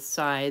both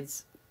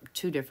sides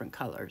 2 different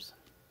colors.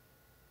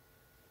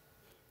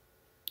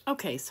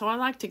 Okay, so I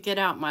like to get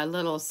out my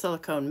little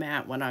silicone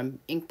mat when I'm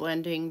ink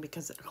blending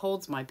because it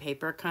holds my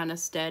paper kind of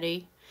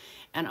steady.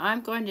 And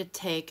I'm going to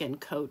take and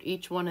coat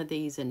each one of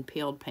these in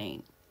peeled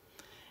paint,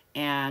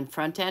 and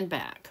front and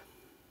back.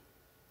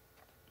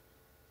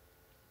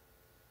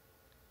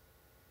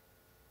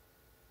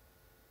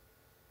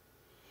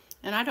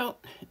 And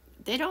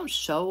they don't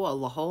show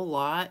a whole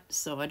lot,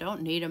 so I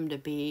don't need them to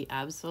be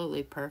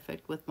absolutely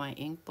perfect with my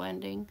ink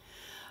blending.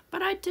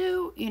 But I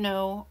do, you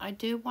know, I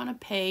do want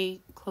to pay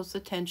close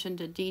attention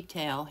to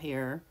detail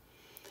here.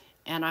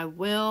 And I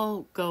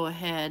will go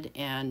ahead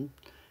and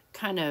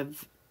kind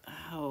of,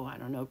 I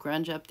don't know,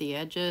 grunge up the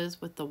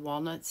edges with the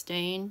walnut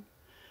stain,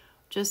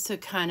 just to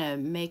kind of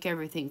make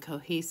everything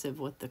cohesive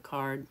with the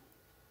card.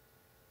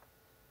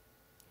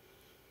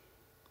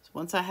 So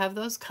once I have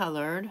those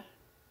colored,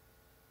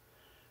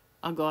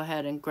 I'll go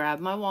ahead and grab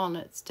my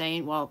walnut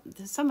stain. Well,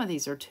 some of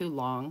these are too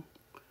long.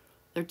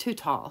 They're too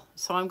tall,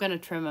 so I'm going to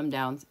trim them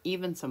down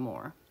even some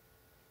more.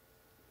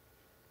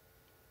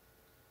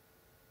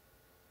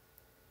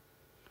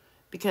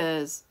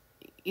 Because,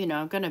 you know,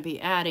 I'm going to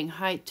be adding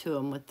height to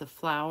them with the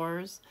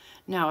flowers.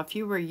 Now, if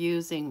you were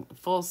using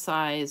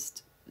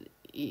full-sized,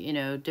 you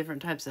know,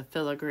 different types of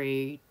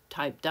filigree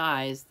type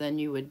dies, then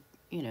you would,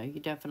 you know,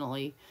 you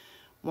definitely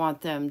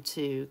want them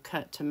to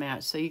cut to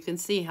match so you can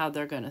see how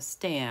they're going to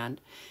stand.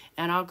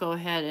 And I'll go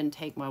ahead and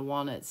take my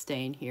walnut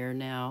stain here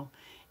now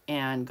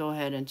and go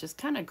ahead and just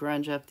kind of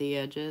grunge up the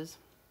edges.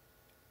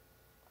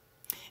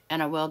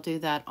 And I will do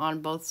that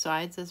on both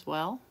sides as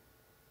well.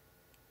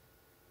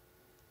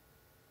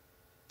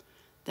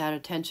 That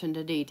attention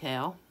to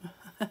detail.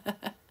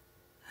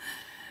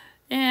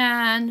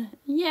 And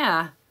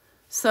yeah,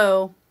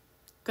 so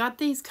got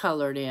these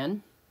colored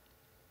in.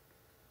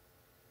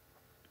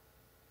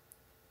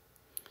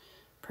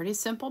 Pretty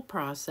simple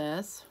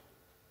process.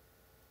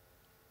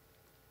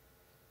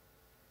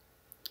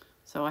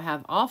 So I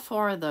have all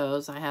 4 of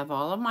those. I have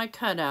all of my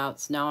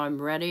cutouts. Now I'm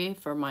ready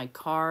for my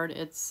card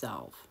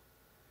itself.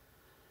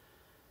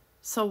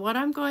 So what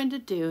I'm going to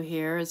do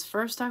here is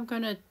first I'm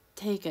going to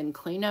take and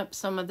clean up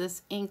some of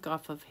this ink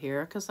off of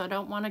here because I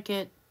don't want to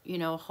get, you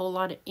know, a whole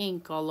lot of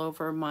ink all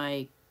over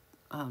my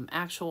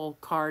actual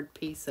card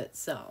piece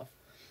itself.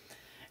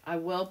 I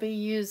will be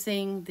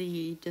using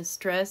the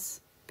distress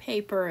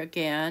paper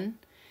again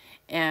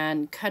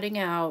and cutting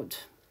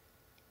out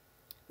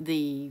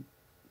the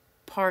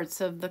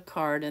parts of the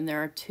card, and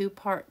there are 2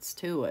 parts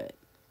to it.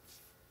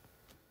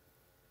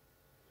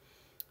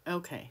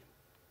 Okay,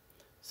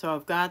 so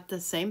I've got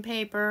the same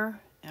paper,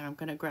 and I'm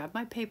going to grab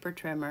my paper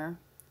trimmer,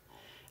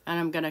 and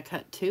I'm going to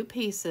cut 2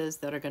 pieces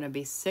that are going to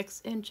be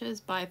 6 inches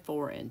by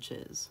 4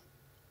 inches.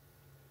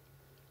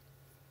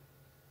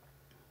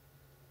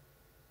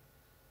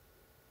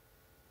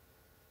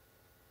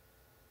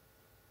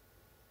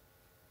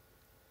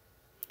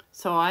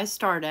 So I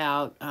start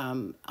out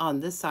on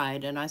this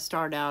side, and I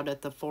start out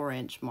at the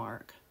 4-inch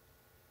mark.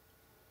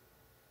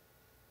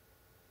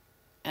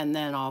 And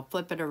then I'll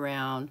flip it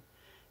around,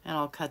 and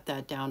I'll cut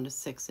that down to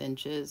 6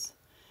 inches.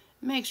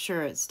 Make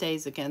sure it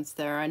stays against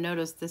there. I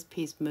noticed this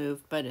piece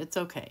moved, but it's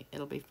okay.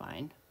 It'll be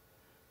fine.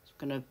 Just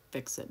gonna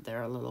fix it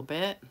there a little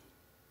bit.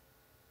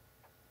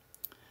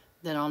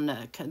 Then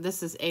I'll cut,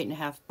 this is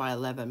 8.5 by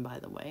 11, by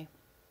the way.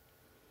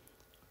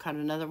 Cut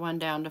another one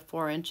down to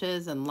 4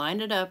 inches and line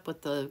it up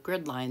with the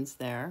grid lines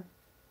there.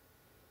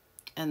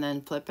 And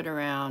then flip it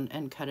around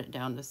and cut it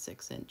down to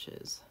 6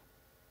 inches.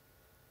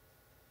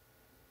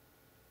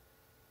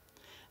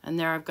 And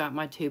there I've got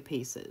my 2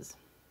 pieces.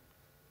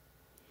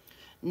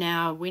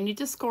 Now we need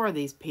to score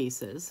these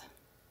pieces.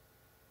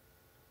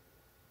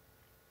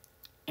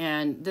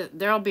 And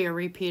there'll be a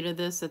repeat of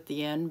this at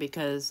the end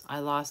because I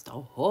lost a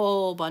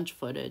whole bunch of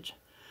footage.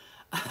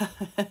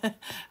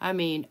 I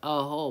mean,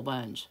 a whole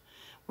bunch.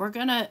 We're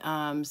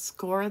gonna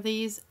score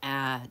these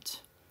at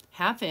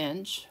 1/2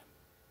 inch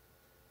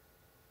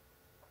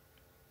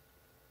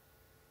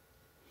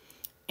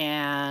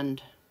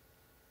and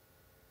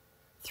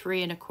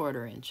 3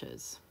 1/4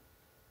 inches.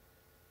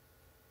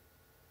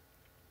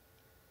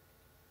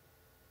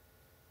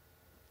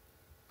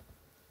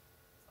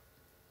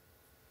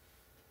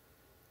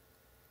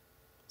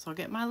 So I'll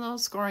get my little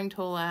scoring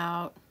tool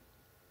out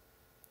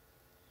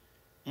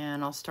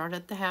and I'll start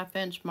at the 1/2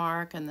 inch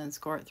mark and then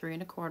score at 3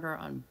 1/4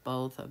 on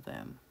both of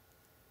them.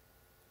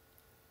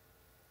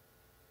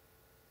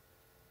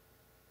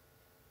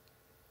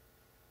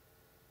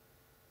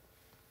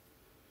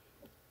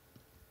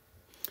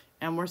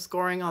 And we're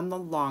scoring on the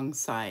long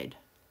side.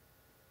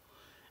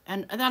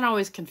 And that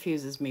always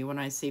confuses me when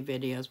I see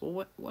videos.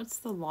 Well, what's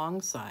the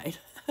long side?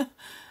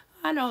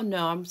 I don't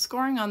know. I'm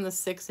scoring on the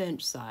 6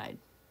 inch side.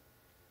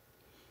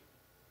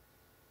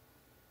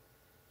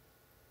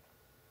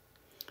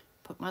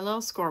 Put my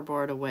little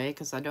scoreboard away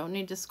because I don't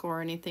need to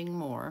score anything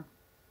more.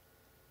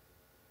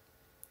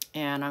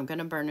 And I'm going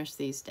to burnish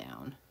these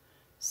down.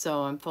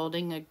 So I'm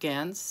folding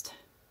against,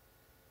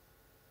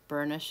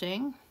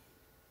 burnishing,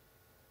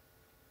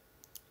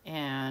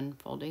 and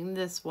folding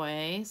this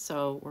way.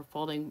 So we're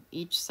folding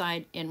each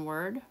side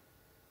inward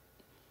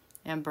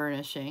and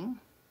burnishing.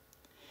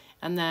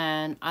 And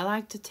then I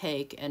like to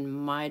take and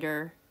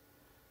miter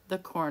the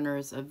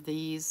corners of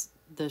these,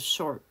 the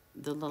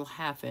little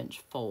 1/2 inch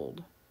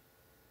fold.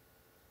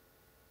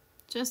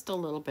 Just a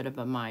little bit of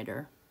a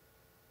miter.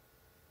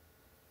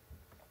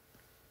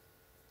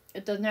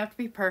 It doesn't have to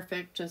be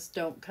perfect, just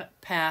don't cut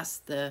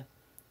past the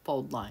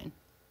fold line.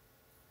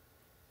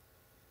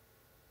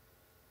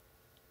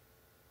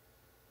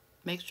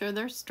 Make sure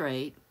they're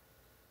straight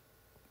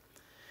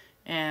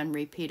and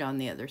repeat on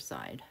the other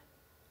side.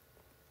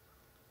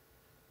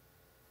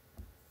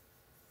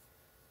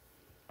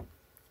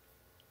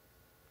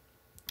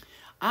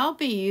 I'll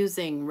be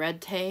using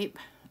red tape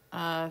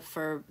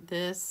for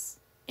this,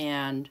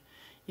 and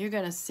you're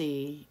going to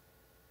see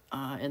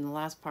in the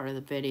last part of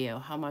the video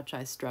how much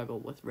I struggle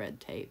with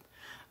red tape.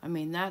 I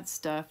mean, that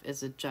stuff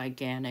is a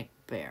gigantic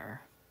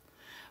bear.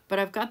 But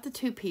I've got the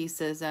 2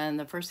 pieces, and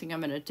the first thing I'm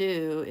going to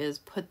do is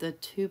put the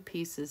 2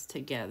 pieces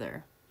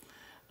together.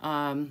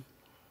 Oh,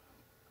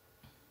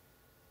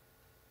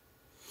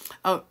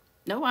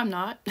 no, I'm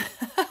not.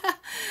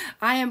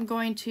 I am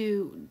going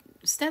to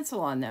stencil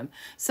on them.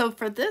 So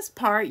for this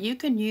part, you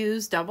can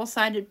use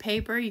double-sided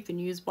paper, you can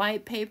use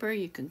white paper,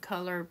 you can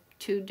color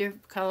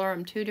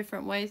them 2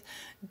 different ways.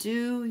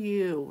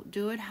 Do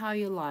it how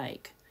you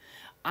like.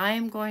 I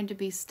am going to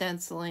be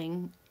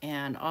stenciling,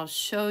 and I'll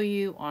show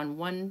you on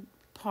one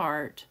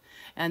part,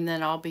 and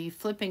then I'll be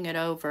flipping it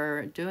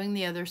over, doing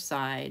the other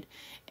side,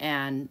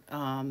 and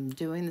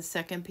doing the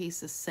second piece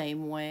the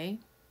same way.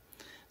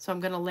 So I'm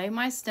going to lay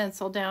my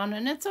stencil down,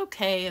 and it's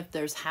okay if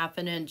there's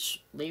 1/2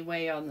 inch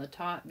leeway on the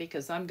top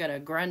because I'm going to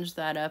grunge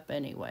that up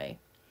anyway.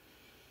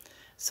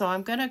 So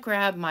I'm going to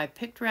grab my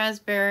picked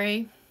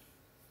raspberry,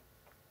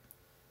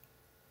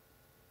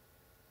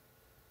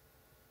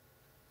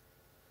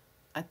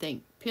 I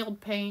think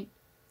peeled paint,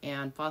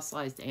 and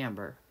fossilized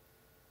amber.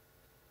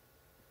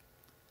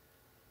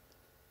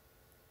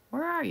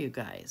 Where are you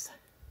guys?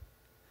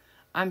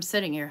 I'm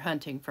sitting here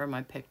hunting for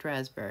my picked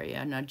raspberry,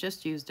 and I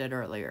just used it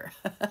earlier.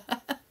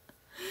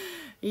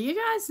 You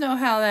guys know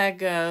how that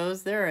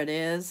goes. There it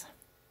is.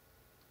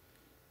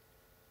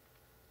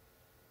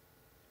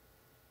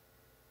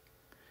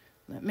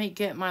 Let me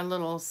get my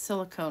little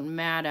silicone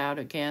mat out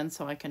again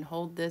so I can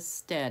hold this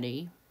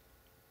steady.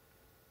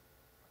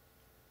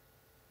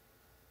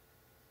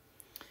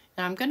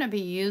 And I'm going to be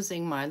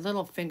using my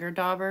little finger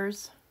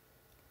daubers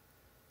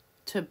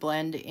to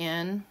blend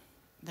in.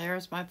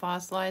 There's my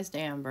fossilized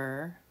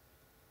amber.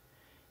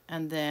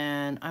 And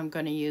then I'm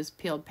going to use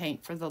peeled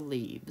paint for the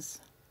leaves.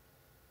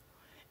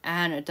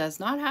 And it does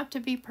not have to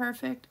be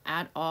perfect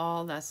at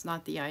all. That's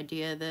not the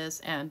idea of this.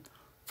 And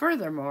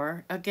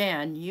furthermore,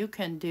 again, you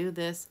can do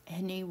this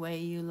any way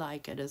you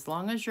like it. As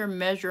long as your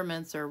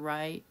measurements are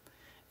right,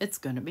 it's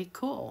going to be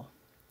cool.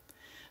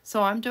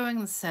 So I'm doing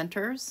the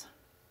centers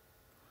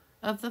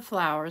of the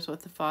flowers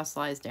with the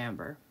fossilized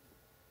amber.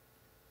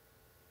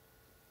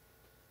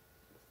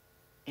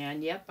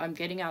 And yep, I'm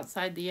getting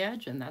outside the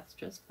edge, and that's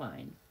just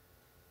fine.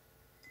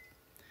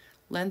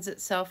 Lends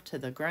itself to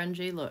the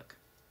grungy look.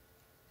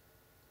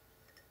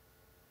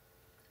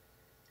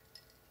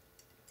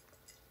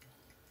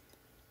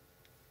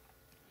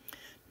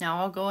 Now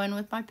I'll go in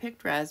with my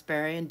picked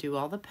raspberry and do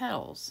all the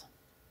petals.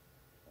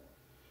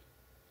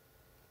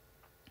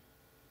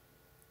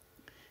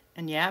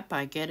 And yep,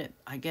 I get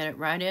it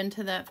right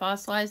into that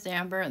fossilized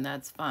amber, and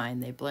that's fine.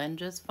 They blend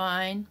just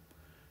fine.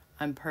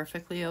 I'm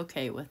perfectly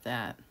okay with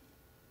that.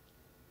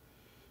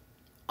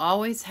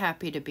 Always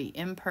happy to be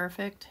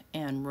imperfect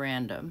and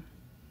random.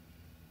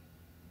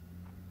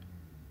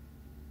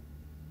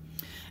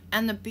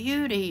 And the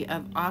beauty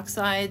of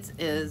oxides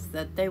is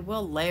that they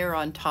will layer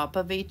on top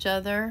of each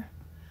other.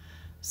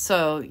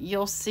 So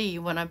you'll see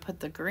when I put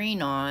the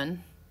green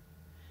on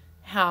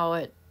how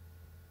it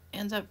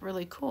ends up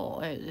really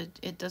cool.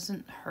 It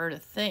doesn't hurt a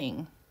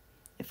thing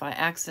if I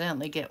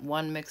accidentally get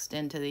one mixed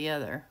into the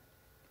other.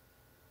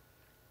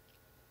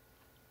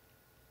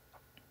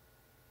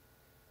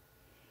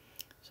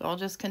 So I'll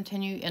just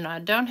continue, and I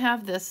don't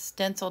have this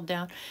stencil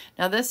down.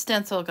 Now this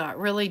stencil got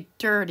really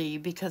dirty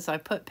because I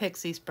put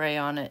pixie spray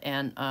on it,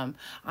 and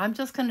I'm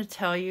just going to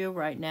tell you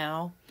right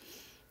now,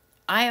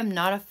 I am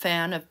not a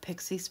fan of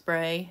pixie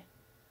spray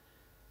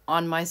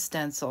on my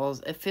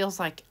stencils. It feels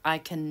like I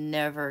can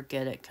never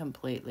get it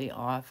completely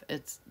off.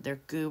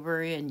 They're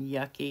goobery and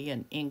yucky,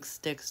 and ink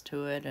sticks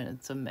to it, and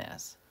it's a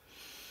mess.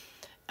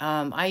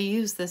 I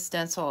use this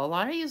stencil a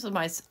lot. I use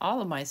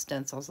all of my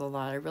stencils a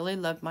lot. I really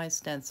love my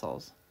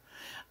stencils.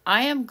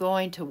 I am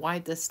going to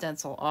wipe the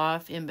stencil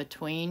off in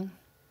between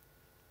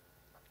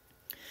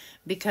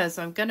because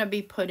I'm going to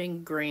be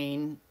putting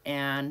green,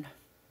 and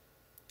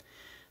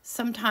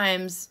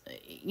sometimes,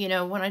 you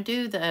know, when I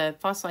do the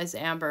fossilized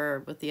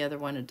amber with the other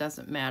one, it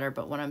doesn't matter,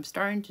 but when I'm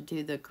starting to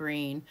do the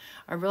green,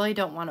 I really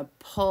don't want to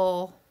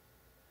pull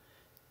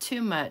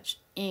too much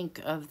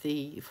ink of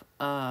the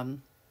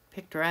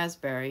picked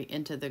raspberry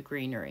into the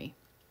greenery.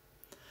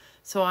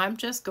 So I'm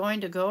just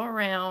going to go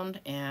around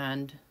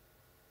and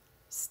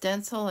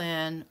stencil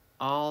in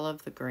all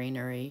of the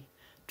greenery,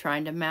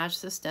 trying to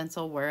match the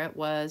stencil where it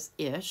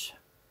was-ish.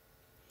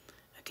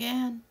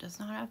 Again, does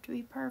not have to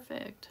be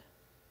perfect.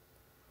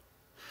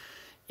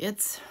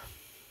 It's,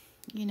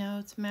 you know,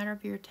 it's a matter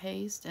of your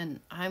taste, and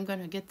I'm going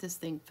to get this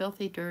thing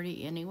filthy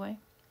dirty anyway,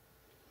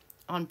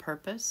 on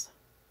purpose.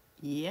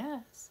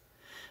 Yes.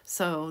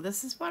 So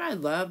this is what I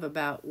love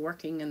about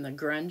working in the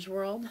grunge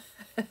world,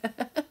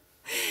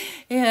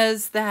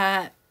 is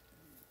that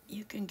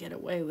you can get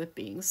away with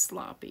being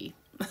sloppy.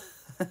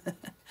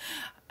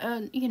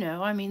 And, you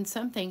know, I mean,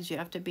 some things you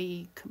have to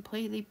be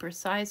completely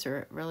precise or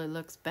it really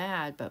looks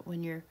bad, but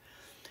when you're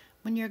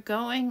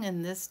going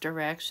in this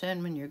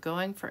direction, when you're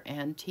going for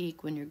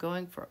antique, when you're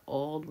going for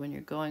old, when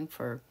you're going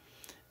for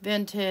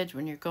vintage,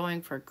 when you're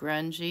going for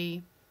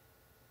grungy,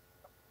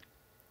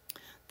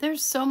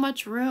 there's so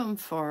much room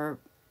for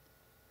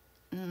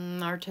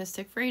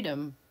artistic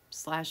freedom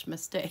 /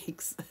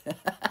 mistakes.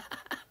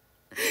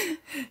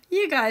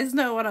 You guys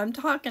know what I'm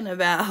talking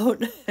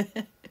about.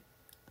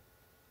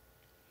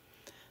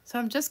 So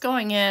I'm just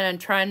going in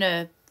and trying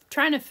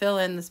to fill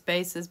in the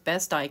space as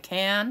best I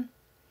can,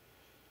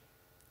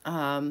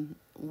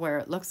 where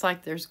it looks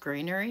like there's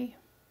greenery.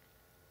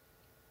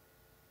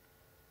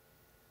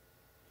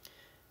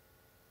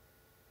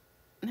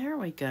 There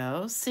we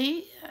go.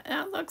 See,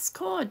 that looks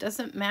cool. It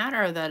doesn't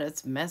matter that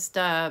it's messed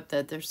up,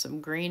 that there's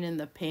some green in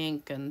the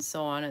pink and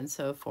so on and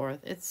so forth.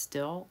 It's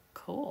still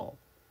cool.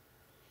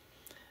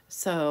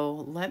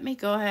 So let me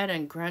go ahead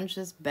and grunge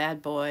this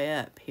bad boy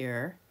up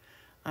here.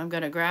 I'm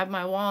going to grab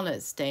my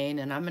walnut stain,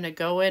 and I'm going to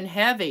go in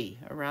heavy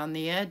around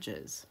the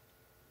edges.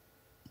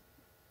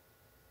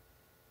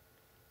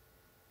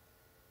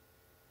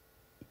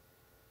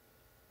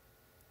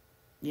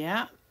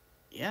 Yeah,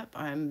 yep,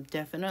 I'm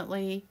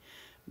definitely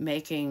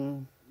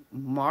making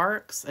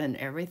marks and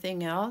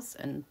everything else,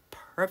 and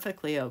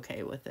perfectly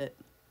okay with it.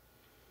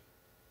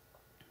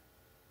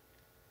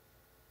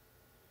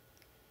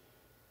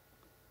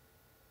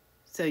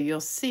 So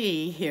you'll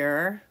see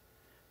here,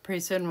 pretty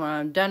soon when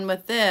I'm done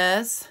with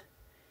this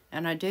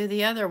and I do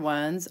the other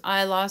ones,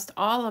 I lost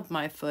all of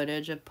my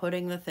footage of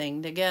putting the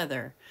thing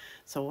together.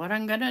 So what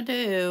I'm going to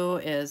do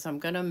is I'm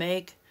going to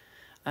make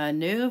a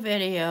new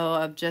video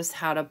of just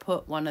how to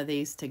put one of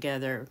these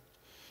together,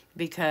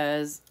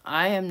 because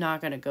I am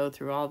not going to go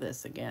through all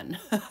this again.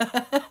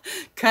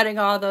 Cutting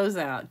all those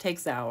out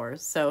takes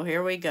hours. So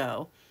here we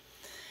go.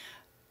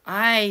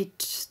 I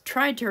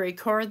tried to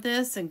record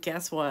this, and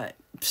guess what?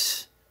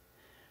 Psh,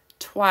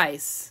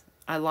 twice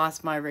I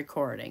lost my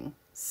recording.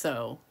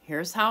 So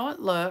here's how it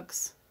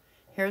looks.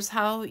 Here's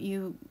how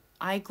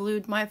I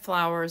glued my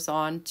flowers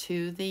on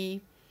to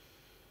the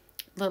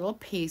little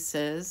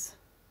pieces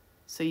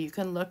so you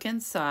can look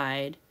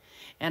inside.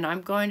 And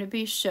I'm going to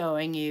be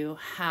showing you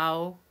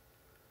how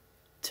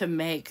to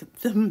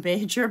make the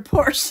major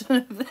portion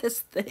of this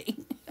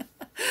thing.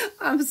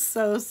 I'm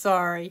so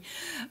sorry.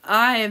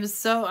 I was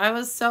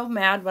so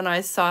mad when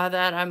I saw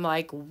that. I'm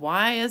like,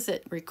 why is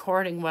it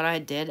recording what I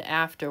did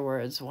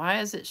afterwards? Why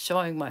is it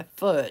showing my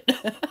foot?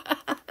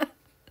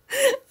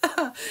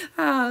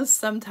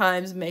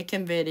 Sometimes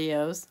making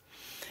videos.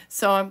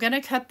 So I'm going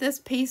to cut this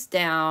piece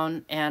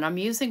down, and I'm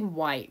using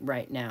white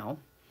right now.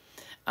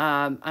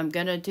 I'm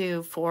going to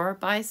do 4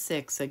 by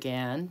 6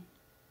 again.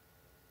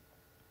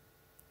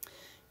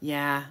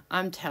 Yeah,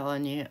 I'm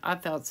telling you, I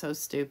felt so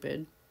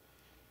stupid.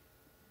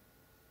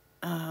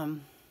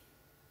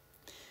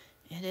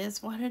 it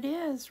is what it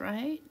is,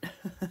 right?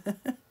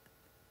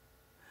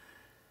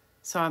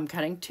 So I'm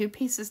cutting 2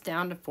 pieces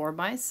down to 4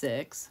 by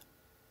 6.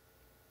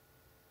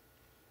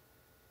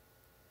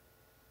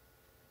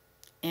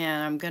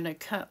 And I'm going to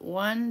cut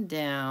one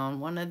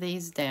of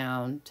these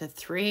down to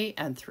 3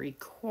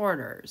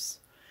 3/4.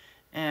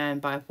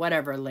 And by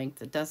whatever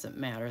length, it doesn't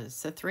matter.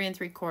 It's the 3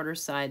 3/4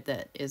 side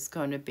that is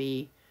going to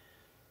be,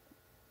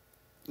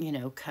 you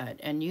know, cut.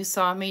 And you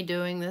saw me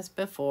doing this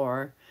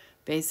before,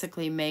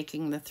 basically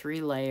making the 3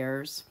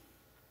 layers.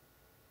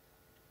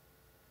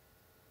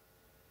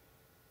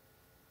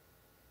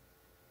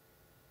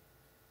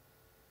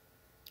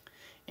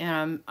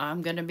 And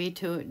I'm going to be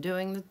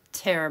doing the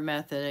tear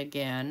method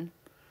again,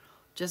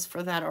 just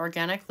for that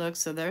organic look.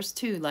 So there's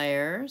 2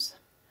 layers.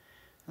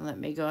 And let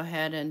me go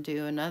ahead and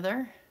do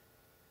another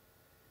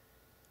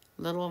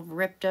little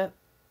ripped up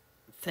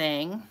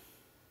thing.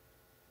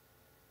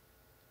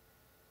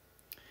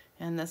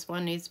 And this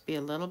one needs to be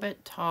a little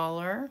bit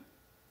taller.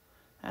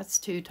 That's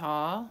too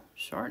tall.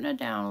 Shorten it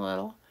down a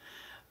little.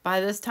 By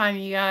this time,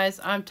 you guys,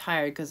 I'm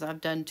tired because I've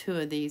done 2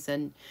 of these,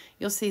 and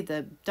you'll see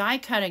the die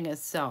cutting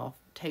itself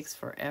takes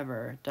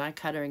forever. Die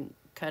cutting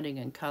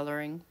and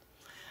coloring.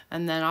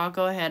 And then I'll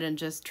go ahead and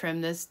just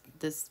trim this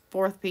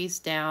 4th piece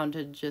down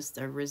to just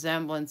a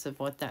resemblance of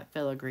what that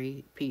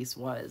filigree piece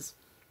was.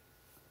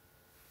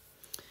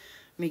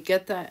 Let me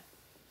get that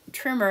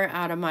trimmer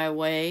out of my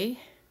way,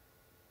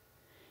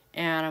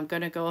 and I'm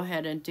going to go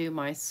ahead and do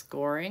my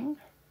scoring.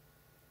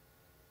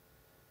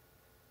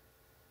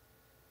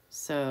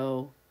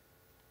 So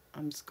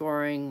I'm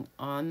scoring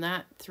on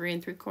that 3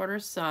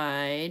 3/4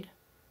 side,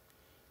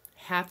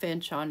 1/2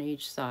 inch on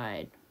each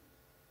side.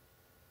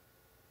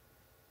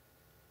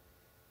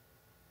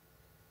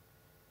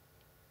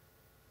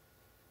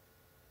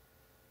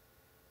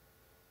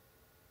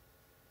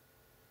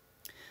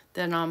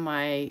 Then on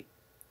my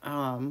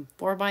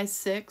 4 by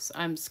 6,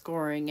 I'm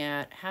scoring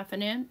at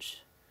 1/2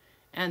 inch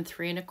and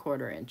 3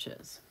 1/4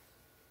 inches.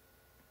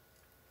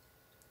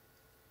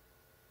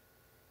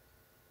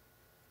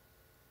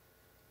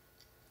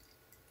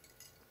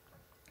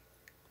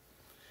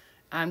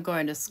 I'm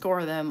going to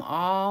score them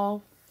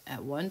all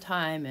at one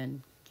time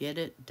and get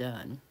it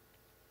done.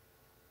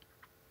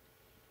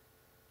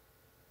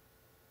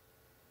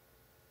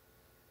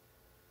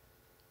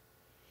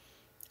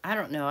 I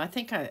don't know. I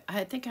think I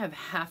have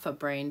half a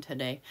brain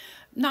today.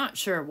 Not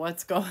sure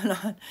what's going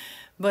on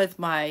with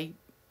my,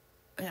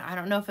 I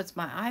don't know if it's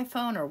my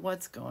iPhone or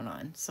what's going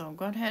on. So I'm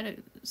going ahead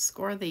and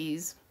score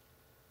these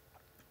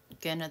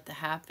again at the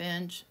 1/2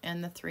 inch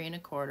and the 3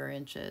 1/4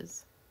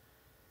 inches.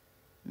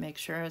 Make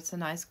sure it's a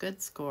nice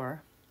good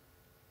score.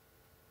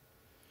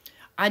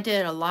 I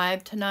did a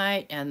live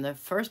tonight, and the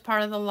first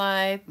part of the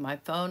live, my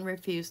phone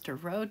refused to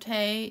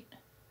rotate.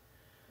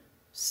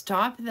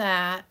 Stop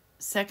that.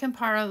 Second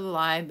part of the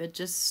live, it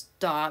just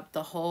stopped.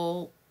 The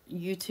whole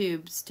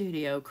YouTube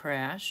studio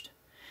crashed.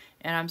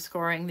 And I'm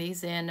scoring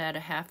these in at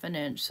a 1/2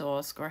 inch. So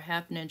I'll score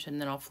 1/2 inch, and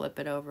then I'll flip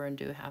it over and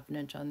do 1/2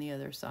 inch on the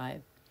other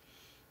side.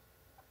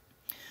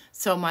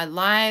 So my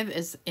live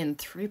is in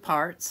 3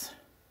 parts.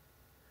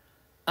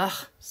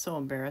 Ugh, so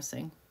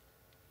embarrassing.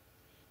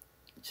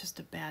 Just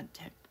a bad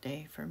tech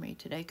day for me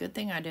today. Good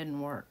thing I didn't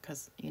work,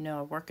 because, you know,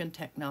 I work in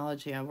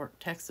technology. I work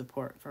tech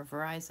support for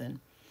Verizon.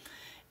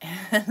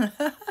 And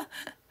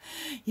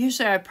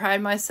usually I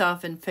pride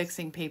myself in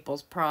fixing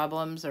people's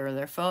problems or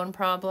their phone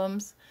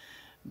problems,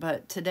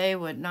 but today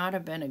would not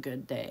have been a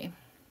good day.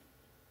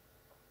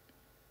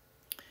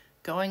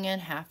 Going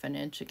in 1/2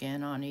 inch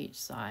again on each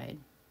side.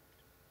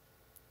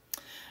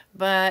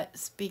 But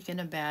speaking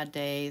of bad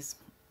days,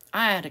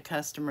 I had a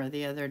customer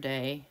the other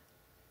day.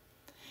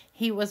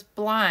 He was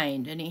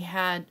blind, and he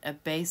had a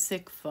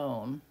basic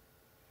phone.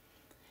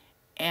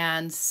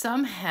 And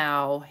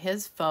somehow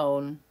his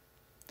phone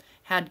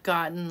had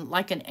gotten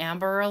like an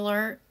Amber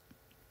Alert,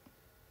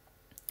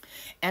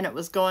 and it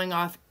was going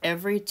off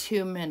every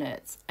 2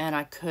 minutes, and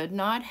I could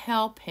not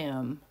help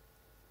him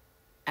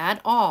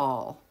at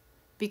all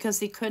because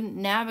he couldn't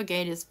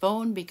navigate his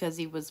phone because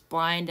he was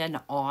blind and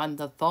on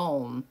the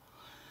phone.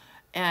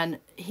 And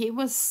he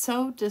was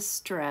so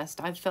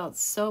distressed. I felt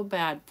so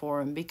bad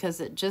for him because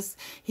it just,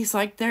 he's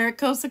like, there it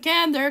goes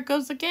again, there it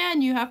goes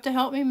again. You have to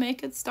help me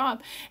make it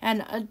stop.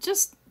 And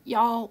just,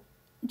 y'all,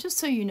 just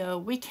so you know,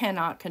 we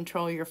cannot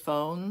control your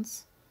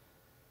phones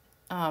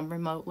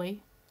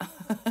remotely.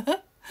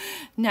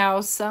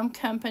 Now, some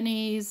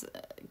companies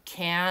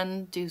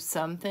can do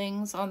some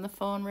things on the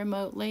phone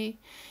remotely,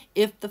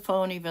 if the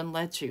phone even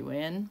lets you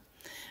in.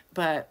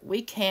 But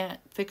we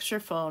can't fix your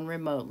phone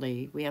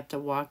remotely. We have to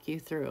walk you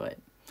through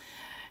it.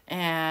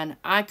 And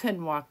I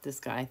couldn't walk this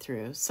guy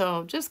through.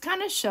 So just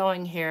kind of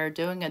showing here,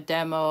 doing a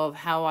demo of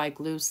how I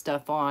glue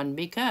stuff on,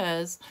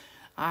 because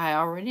I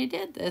already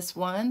did this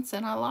once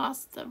and I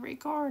lost the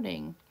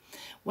recording.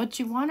 What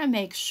you want to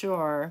make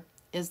sure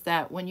is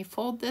that when you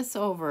fold this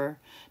over,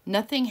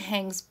 nothing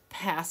hangs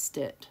past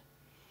it.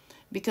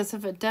 Because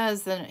if it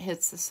does, then it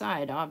hits the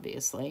side,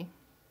 obviously.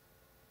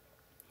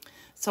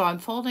 So I'm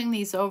folding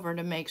these over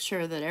to make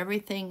sure that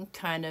everything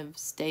kind of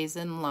stays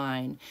in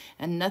line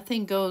and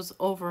nothing goes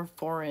over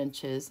 4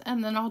 inches.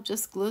 And then I'll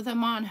just glue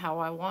them on how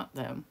I want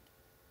them.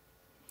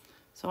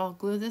 So I'll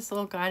glue this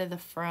little guy to the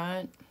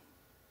front.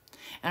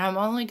 And I'm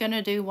only going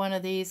to do one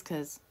of these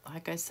because,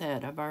 like I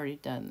said, I've already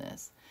done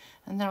this.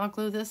 And then I'll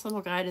glue this little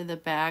guy to the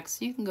back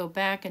so you can go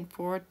back and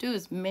forth. Do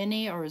as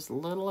many or as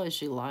little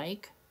as you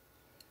like.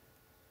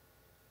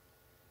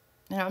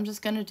 And I'm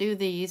just going to do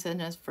these and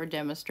as for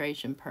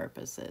demonstration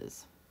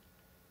purposes.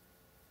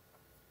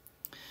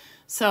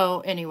 So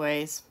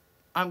anyways,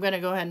 I'm going to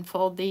go ahead and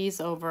fold these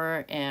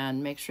over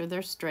and make sure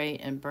they're straight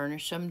and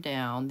burnish them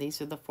down.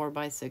 These are the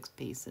 4x6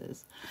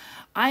 pieces.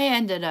 I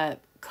ended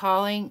up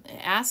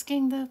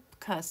asking the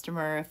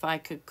customer if I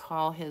could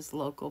call his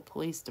local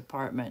police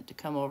department to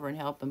come over and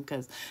help him,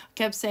 because I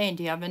kept saying,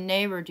 do you have a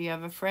neighbor? Do you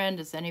have a friend?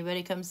 Does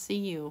anybody come see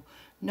you?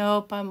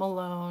 Nope, I'm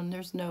alone.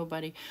 There's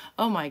nobody.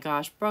 Oh my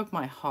gosh, broke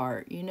my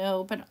heart, you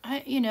know, but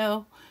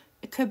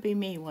it could be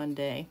me one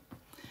day.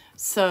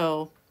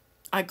 So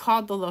I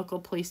called the local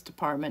police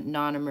department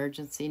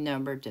non-emergency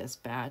number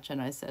dispatch,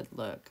 and I said,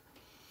 look,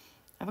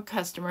 I have a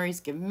customer. He's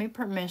given me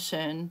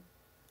permission.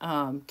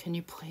 Can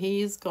you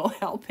please go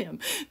help him?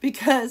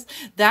 Because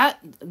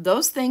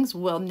those things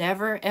will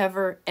never,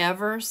 ever,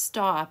 ever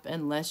stop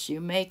unless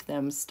you make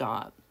them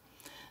stop.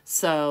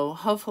 So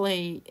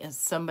hopefully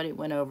somebody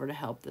went over to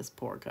help this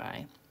poor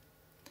guy.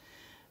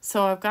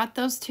 So I've got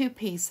those 2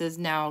 pieces.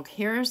 Now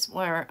here's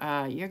where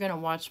you're going to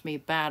watch me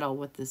battle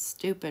with this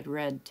stupid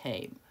red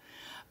tape.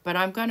 But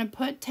I'm going to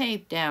put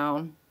tape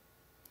down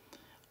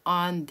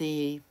on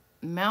the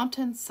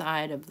mountain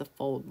side of the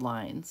fold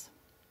lines.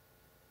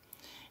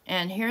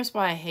 And here's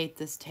why I hate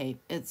this tape.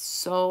 It's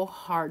so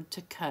hard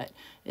to cut.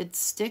 It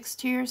sticks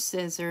to your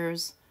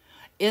scissors.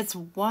 It's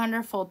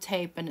wonderful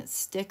tape and it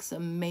sticks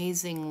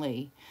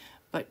amazingly.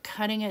 But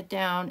cutting it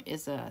down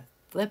is a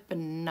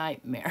flippin'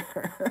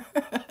 nightmare.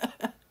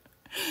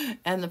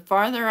 And the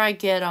farther I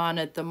get on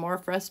it, the more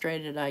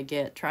frustrated I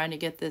get trying to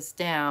get this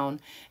down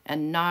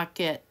and not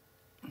get...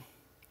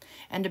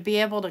 And to be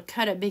able to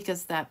cut it,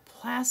 because that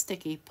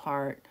plasticky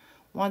part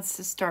wants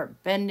to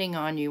start bending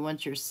on you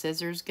once your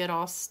scissors get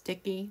all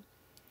sticky.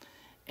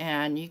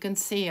 And you can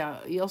see,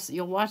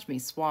 you'll watch me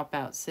swap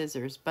out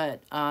scissors.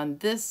 But on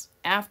this,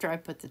 after I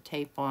put the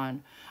tape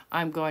on,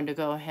 I'm going to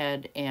go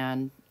ahead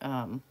and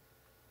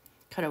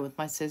cut it with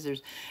my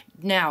scissors.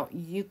 Now,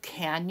 you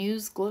can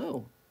use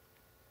glue.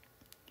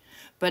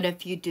 But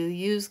if you do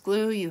use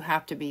glue, you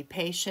have to be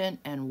patient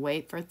and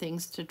wait for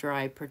things to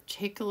dry,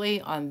 particularly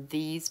on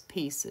these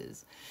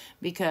pieces.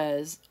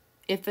 Because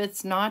if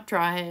it's not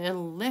dry,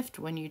 it'll lift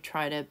when you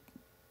try to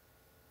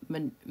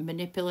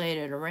manipulate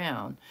it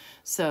around.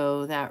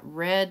 So that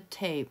red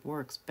tape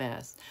works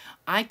best.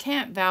 I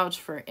can't vouch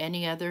for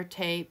any other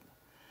tape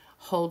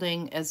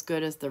holding as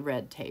good as the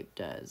red tape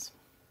does.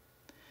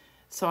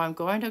 So I'm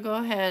going to go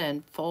ahead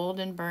and fold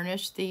and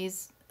burnish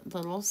these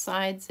little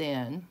sides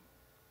in.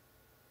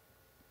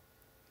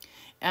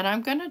 And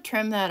I'm going to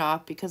trim that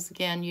off because,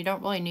 again, you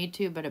don't really need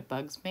to, but it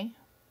bugs me.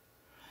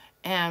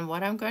 And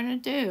what I'm going to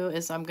do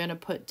is I'm going to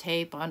put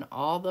tape on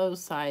all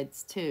those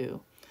sides too.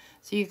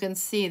 So you can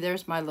see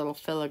there's my little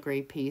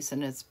filigree piece,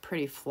 and it's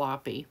pretty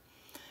floppy.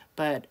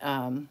 But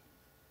I'm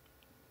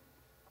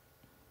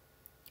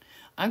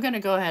going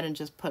to go ahead and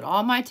just put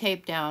all my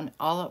tape down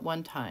all at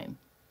one time.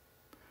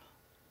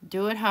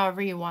 Do it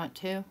however you want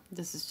to.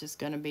 This is just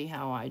going to be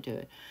how I do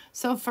it.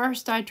 So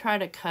first I try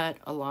to cut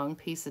a long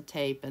piece of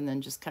tape and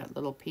then just cut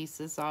little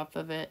pieces off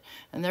of it.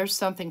 And there's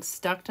something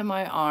stuck to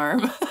my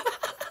arm.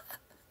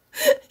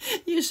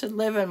 You should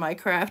live in my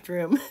craft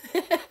room.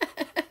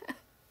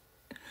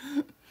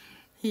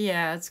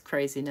 Yeah, it's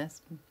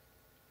craziness.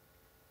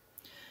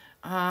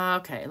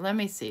 Okay, let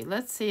me see.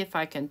 Let's see if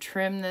I can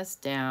trim this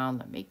down.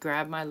 Let me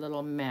grab my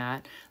little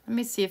mat. Let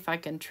me see if I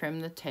can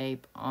trim the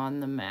tape on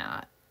the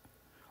mat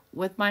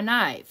with my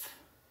knife.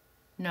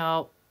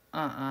 No,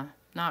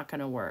 not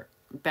gonna work.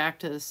 Back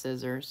to the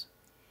scissors.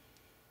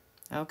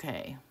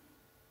 Okay.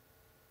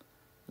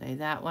 Lay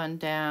that one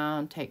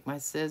down, take my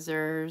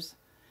scissors.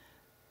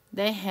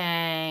 They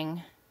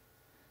hang.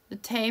 The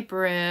tape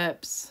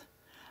rips.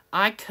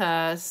 I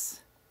cuss.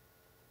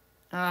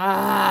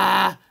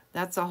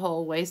 That's a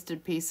whole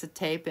wasted piece of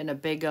tape in a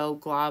big old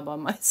glob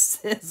on my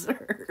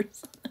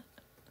scissors.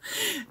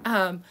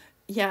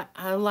 Yeah,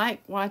 I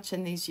like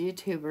watching these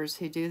YouTubers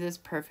who do this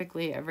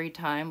perfectly every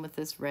time with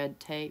this red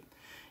tape.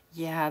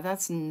 Yeah,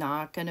 that's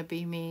not going to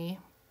be me.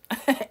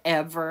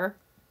 Ever.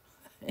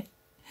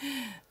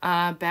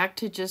 Back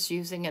to just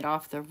using it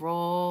off the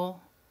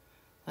roll.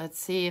 Let's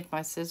see if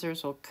my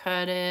scissors will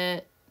cut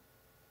it.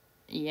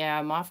 Yeah,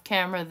 I'm off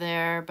camera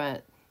there,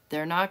 but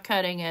they're not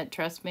cutting it.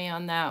 Trust me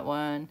on that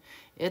one.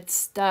 It's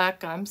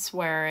stuck. I'm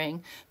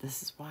swearing.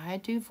 This is why I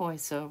do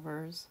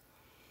voiceovers.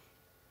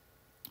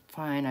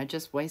 Fine, I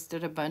just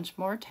wasted a bunch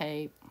more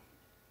tape.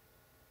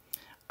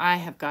 I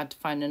have got to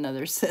find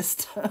another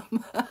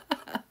system.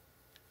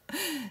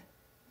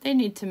 They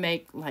need to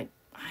make, like,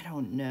 I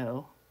don't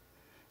know,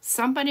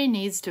 Somebody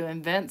needs to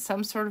invent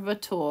some sort of a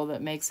tool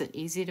that makes it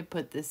easy to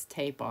put this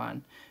tape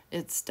on.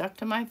 It's stuck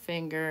to my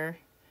finger.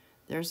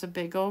 There's a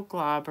big old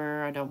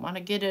globber. I don't want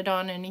to get it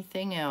on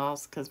anything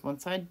else because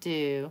once I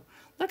do,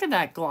 look at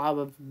that glob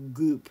of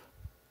goop.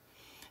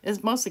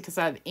 It's mostly because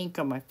I have ink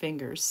on my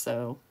fingers,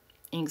 so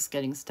ink's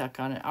getting stuck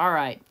on it. All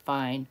right,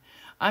 fine.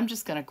 I'm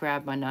just going to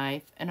grab my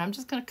knife and I'm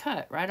just going to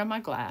cut right on my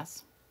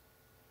glass.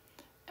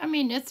 I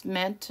mean, it's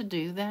meant to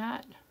do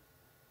that.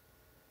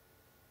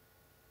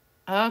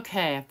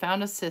 Okay, I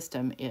found a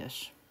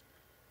system-ish.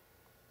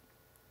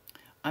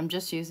 I'm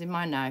just using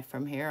my knife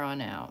from here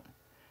on out.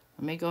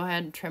 Let me go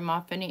ahead and trim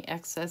off any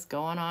excess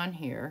going on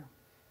here.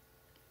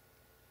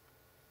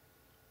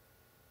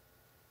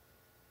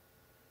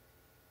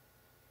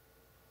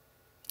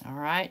 All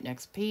right,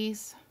 next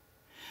piece.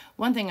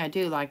 One thing I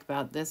do like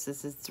about this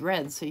is it's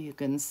red, so you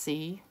can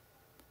see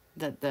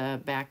that the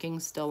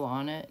backing's still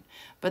on it.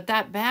 But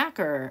that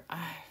backer,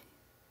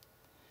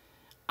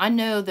 I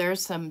know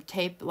there's some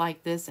tape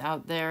like this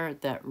out there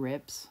that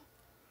rips,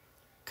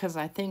 because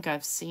I think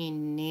I've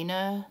seen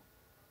Nina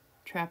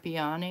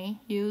Trappiani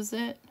use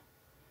it.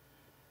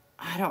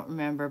 I don't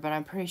remember, but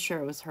I'm pretty sure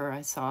it was her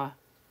I saw,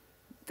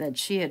 that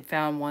she had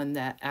found one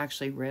that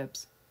actually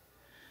rips.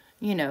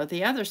 You know,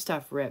 the other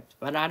stuff ripped,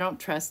 but I don't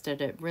trust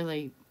it. I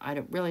really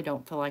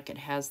don't feel like it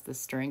has the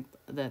strength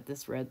that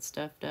this red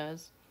stuff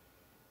does.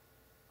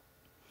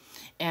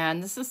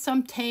 And this is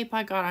some tape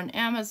I got on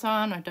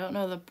Amazon. I don't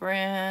know the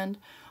brand.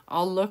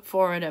 I'll look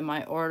for it in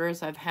my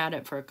orders. I've had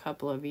it for a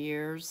couple of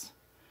years.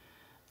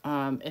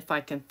 If I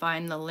can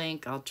find the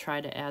link, I'll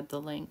try to add the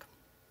link.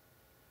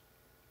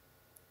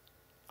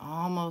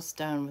 Almost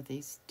done with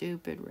these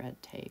stupid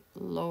red tape.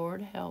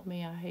 Lord help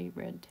me, I hate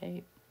red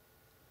tape.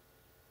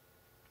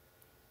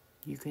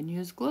 You can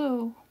use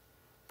glue,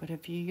 but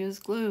if you use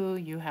glue,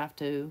 you have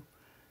to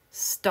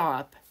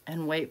stop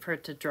and wait for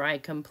it to dry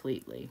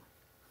completely.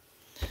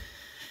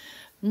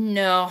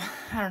 No,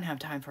 I don't have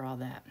time for all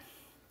that.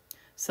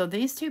 So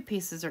these two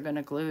pieces are going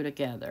to glue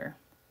together.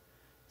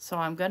 So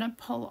I'm going to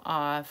pull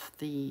off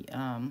the,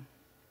 I'm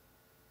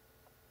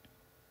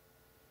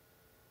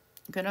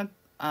going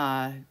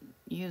to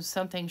use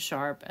something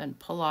sharp and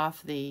pull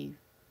off the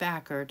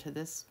backer to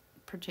this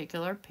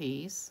particular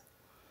piece.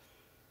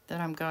 Then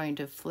I'm going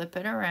to flip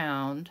it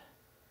around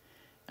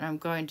and I'm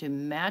going to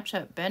match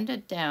up, bend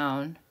it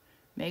down,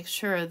 make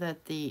sure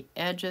that the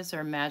edges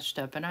are matched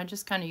up, and I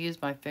just kind of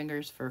use my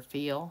fingers for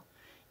feel.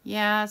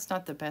 Yeah, it's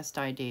not the best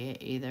idea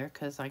either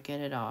because I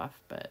get it off,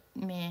 but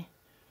meh.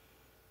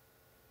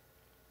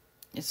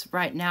 It's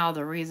right now,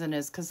 the reason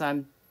is because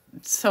I'm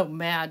so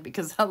mad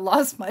because I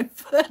lost my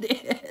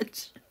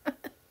footage.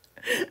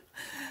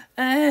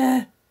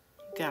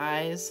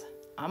 Guys,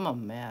 I'm a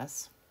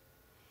mess.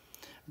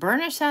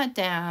 Burnish that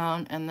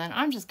down, and then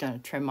I'm just going to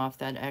trim off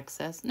that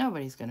excess.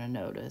 Nobody's going to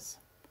notice.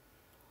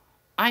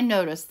 I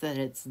notice that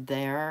it's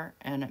there,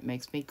 and it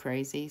makes me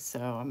crazy, so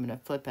I'm going to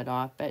flip it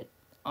off, but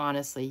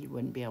honestly, you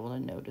wouldn't be able to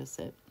notice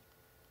it.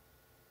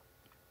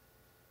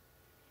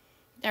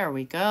 There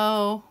we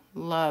go.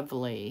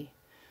 Lovely.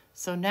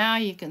 So now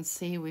you can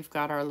see we've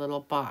got our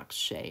little box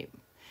shape.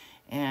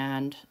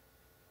 And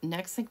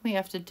next thing we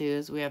have to do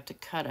is we have to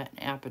cut an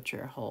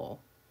aperture hole.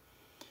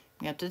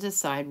 We have to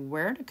decide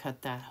where to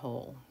cut that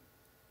hole.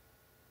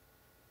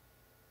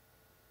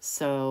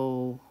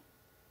 So,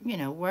 you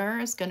know, where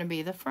is going to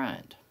be the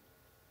front?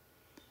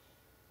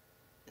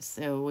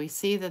 So we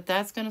see that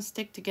that's going to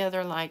stick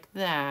together like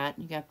that.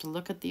 You have to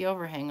look at the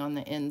overhang on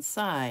the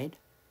inside.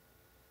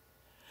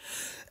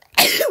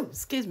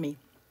 Excuse me.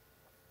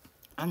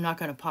 I'm not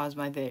going to pause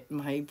my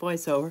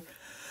voiceover.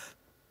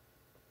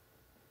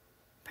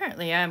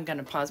 Apparently I am going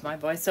to pause my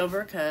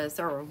voiceover because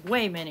there were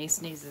way many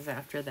sneezes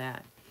after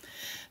that.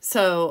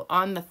 So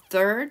on the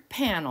third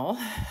panel,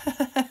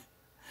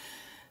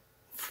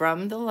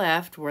 from the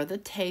left where the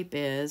tape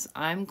is,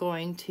 I'm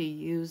going to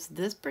use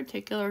this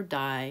particular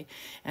die,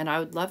 and I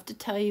would love to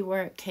tell you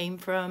where it came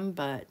from,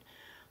 but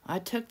I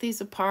took these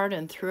apart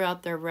and threw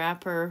out their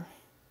wrapper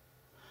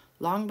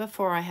long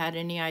before I had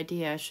any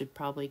idea I should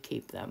probably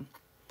keep them.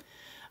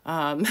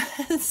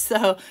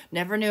 So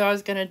never knew I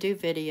was going to do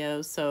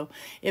videos, so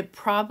it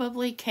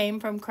probably came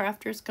from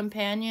Crafter's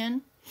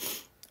Companion.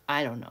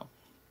 I don't know.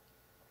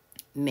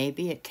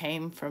 Maybe it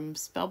came from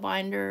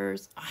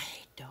Spellbinders. I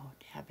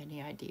don't have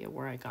any idea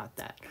where I got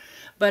that.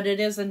 But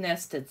it is a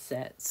nested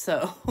set.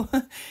 So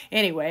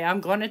anyway, I'm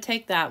going to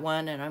take that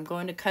one and I'm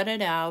going to cut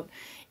it out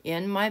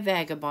in my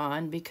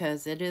Vagabond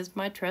because it is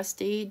my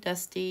trusty,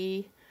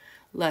 dusty,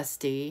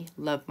 lusty,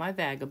 love my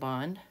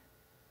Vagabond.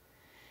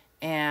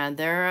 And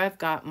there I've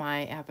got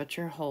my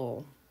aperture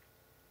hole.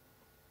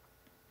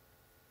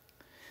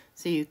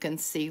 So you can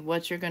see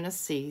what you're going to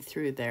see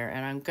through there.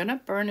 And I'm going to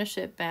burnish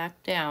it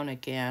back down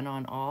again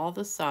on all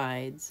the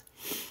sides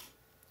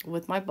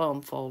with my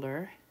bone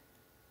folder.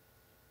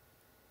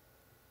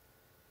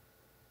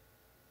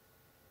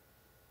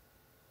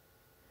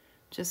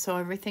 Just so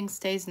everything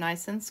stays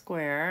nice and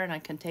square and I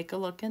can take a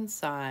look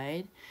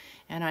inside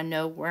and I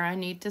know where I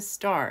need to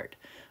start.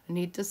 I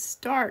need to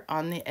start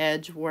on the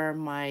edge where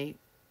my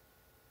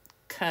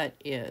cut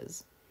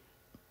is.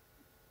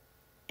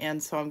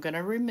 And so I'm going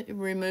to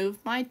remove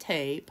my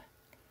tape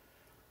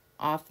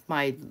off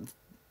my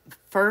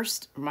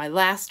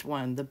last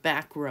one, the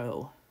back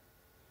row.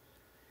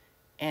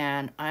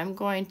 And I'm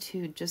going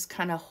to just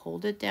kind of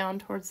hold it down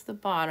towards the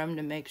bottom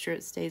to make sure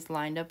it stays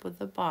lined up with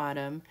the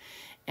bottom,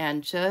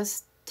 and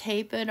just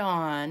tape it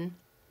on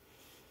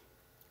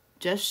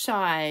just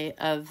shy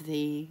of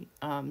the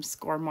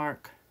score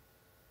mark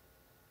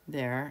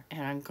there,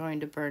 and I'm going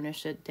to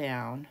burnish it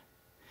down.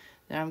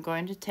 Then I'm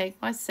going to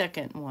take my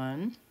second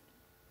one,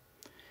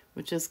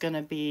 which is going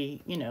to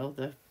be, you know,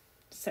 the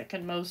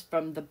second most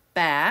from the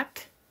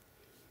back.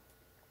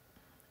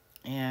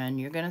 And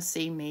you're going to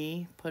see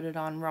me put it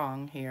on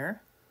wrong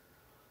here.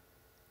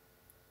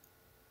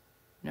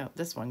 No,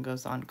 this one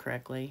goes on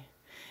correctly.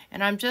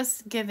 And I'm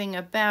just giving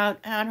about,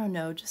 I don't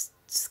know, just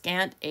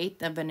scant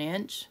 1/8 of an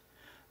inch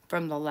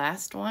from the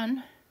last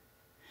one.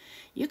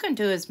 You can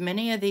do as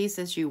many of these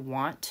as you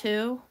want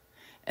to,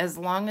 as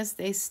long as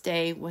they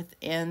stay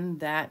within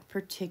that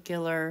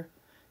particular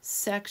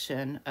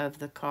section of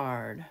the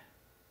card.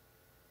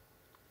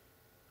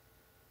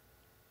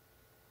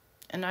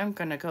 And I'm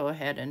going to go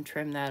ahead and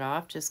trim that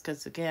off, just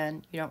because,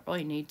 again, you don't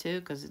really need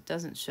to, because it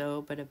doesn't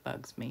show, but it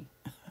bugs me.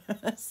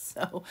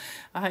 So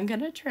I'm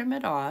going to trim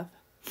it off.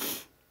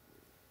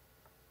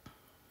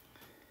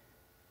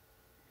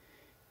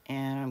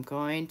 And I'm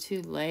going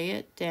to lay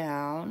it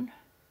down.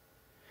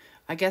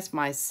 I guess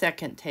my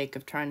second take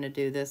of trying to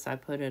do this, I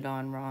put it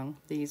on wrong.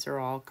 These are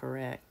all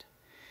correct.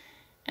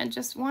 And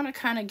just want to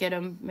kind of get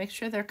them, make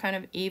sure they're kind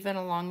of even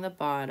along the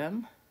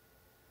bottom.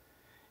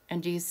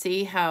 And do you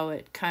see how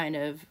it kind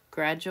of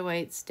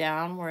graduates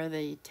down where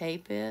the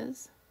tape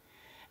is?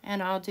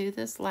 And I'll do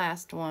this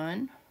last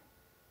one.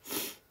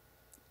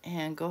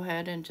 And go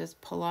ahead and just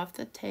pull off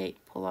the tape,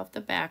 pull off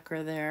the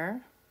backer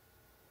there.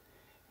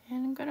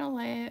 And I'm going to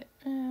lay it,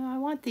 I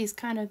want these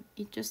kind of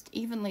just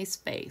evenly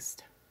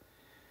spaced.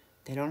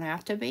 They don't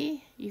have to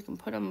be. You can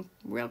put them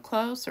real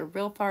close or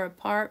real far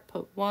apart.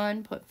 Put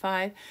 1, put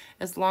 5,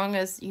 as long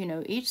as, you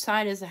know, each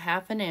side is a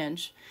 1/2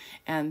 inch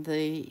and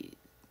the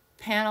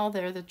panel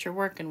there that you're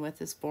working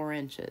with is 4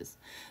 inches.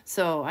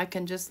 So I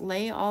can just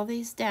lay all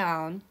these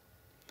down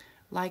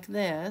like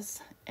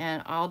this,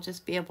 and I'll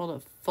just be able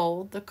to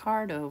fold the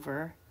card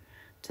over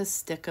to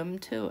stick them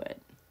to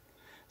it.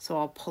 So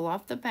I'll pull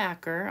off the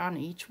backer on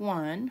each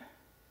one,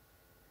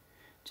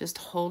 just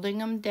holding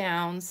them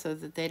down so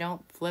that they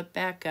don't flip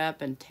back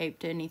up and tape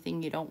to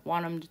anything you don't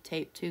want them to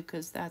tape to,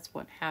 because that's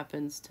what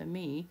happens to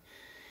me.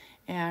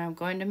 And I'm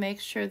going to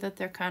make sure that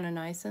they're kind of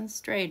nice and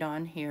straight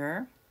on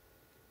here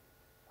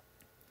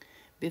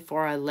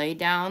before I lay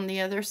down the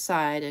other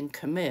side and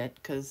commit,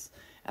 because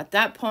at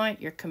that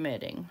point you're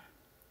committing.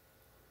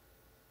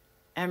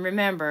 And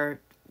remember,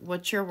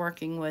 what you're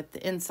working with,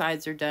 the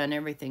insides are done,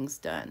 everything's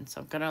done.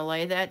 So I'm going to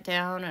lay that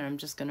down, and I'm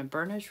just going to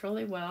burnish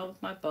really well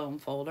with my bone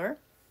folder.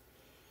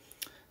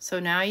 So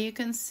now you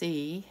can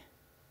see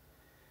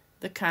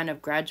the kind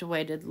of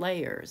graduated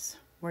layers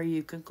where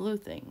you can glue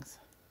things.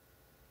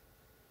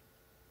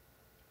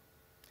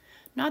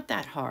 Not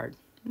that hard,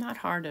 not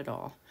hard at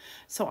all.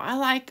 So I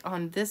like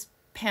on this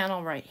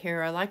panel right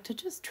here, I like to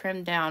just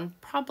trim down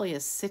probably a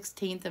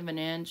 1/16 of an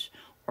inch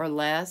or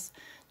less.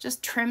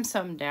 Just trim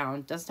some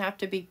down, doesn't have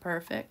to be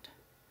perfect.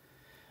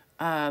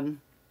 And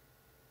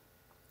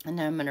then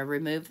I'm going to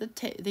remove the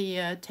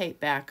tape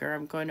backer.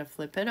 I'm going to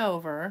flip it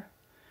over.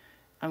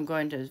 I'm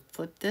going to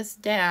flip this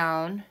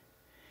down,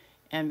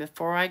 and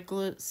before I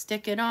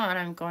stick it on,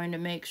 I'm going to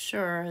make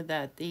sure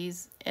that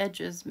these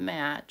edges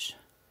match,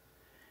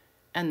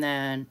 and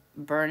then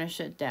burnish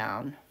it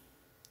down.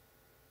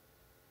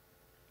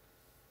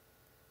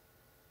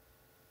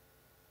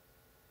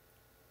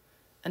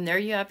 And there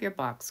you have your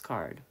box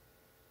card.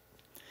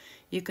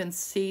 You can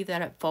see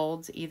that it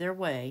folds either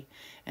way.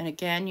 And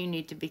again, you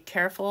need to be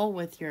careful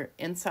with your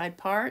inside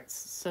parts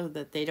so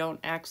that they don't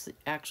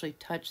actually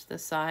touch the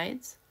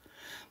sides.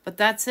 But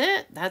that's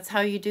it. That's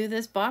how you do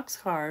this box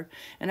card.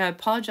 And I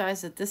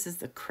apologize that this is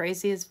the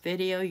craziest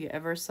video you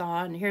ever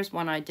saw. And here's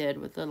one I did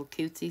with little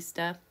cutesy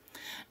stuff.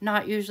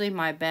 Not usually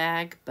my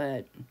bag,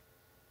 but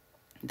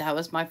that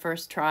was my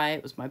first try.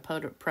 It was my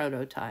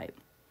prototype.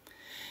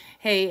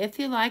 Hey, if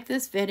you like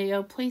this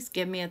video, please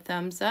give me a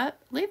thumbs up.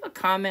 Leave a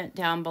comment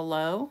down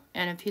below.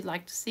 And if you'd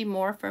like to see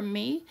more from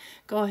me,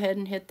 go ahead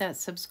and hit that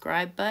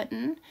subscribe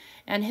button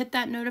and hit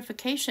that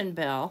notification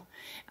bell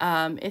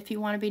if you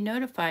want to be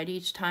notified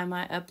each time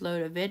I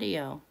upload a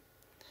video.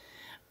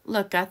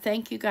 Look, I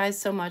thank you guys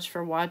so much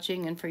for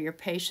watching and for your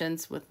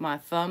patience with my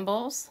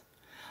fumbles.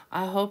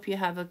 I hope you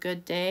have a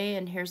good day.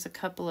 And here's a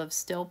couple of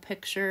still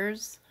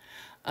pictures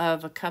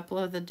of a couple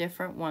of the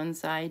different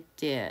ones I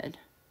did.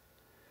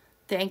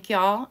 Thank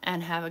y'all,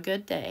 and have a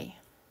good day.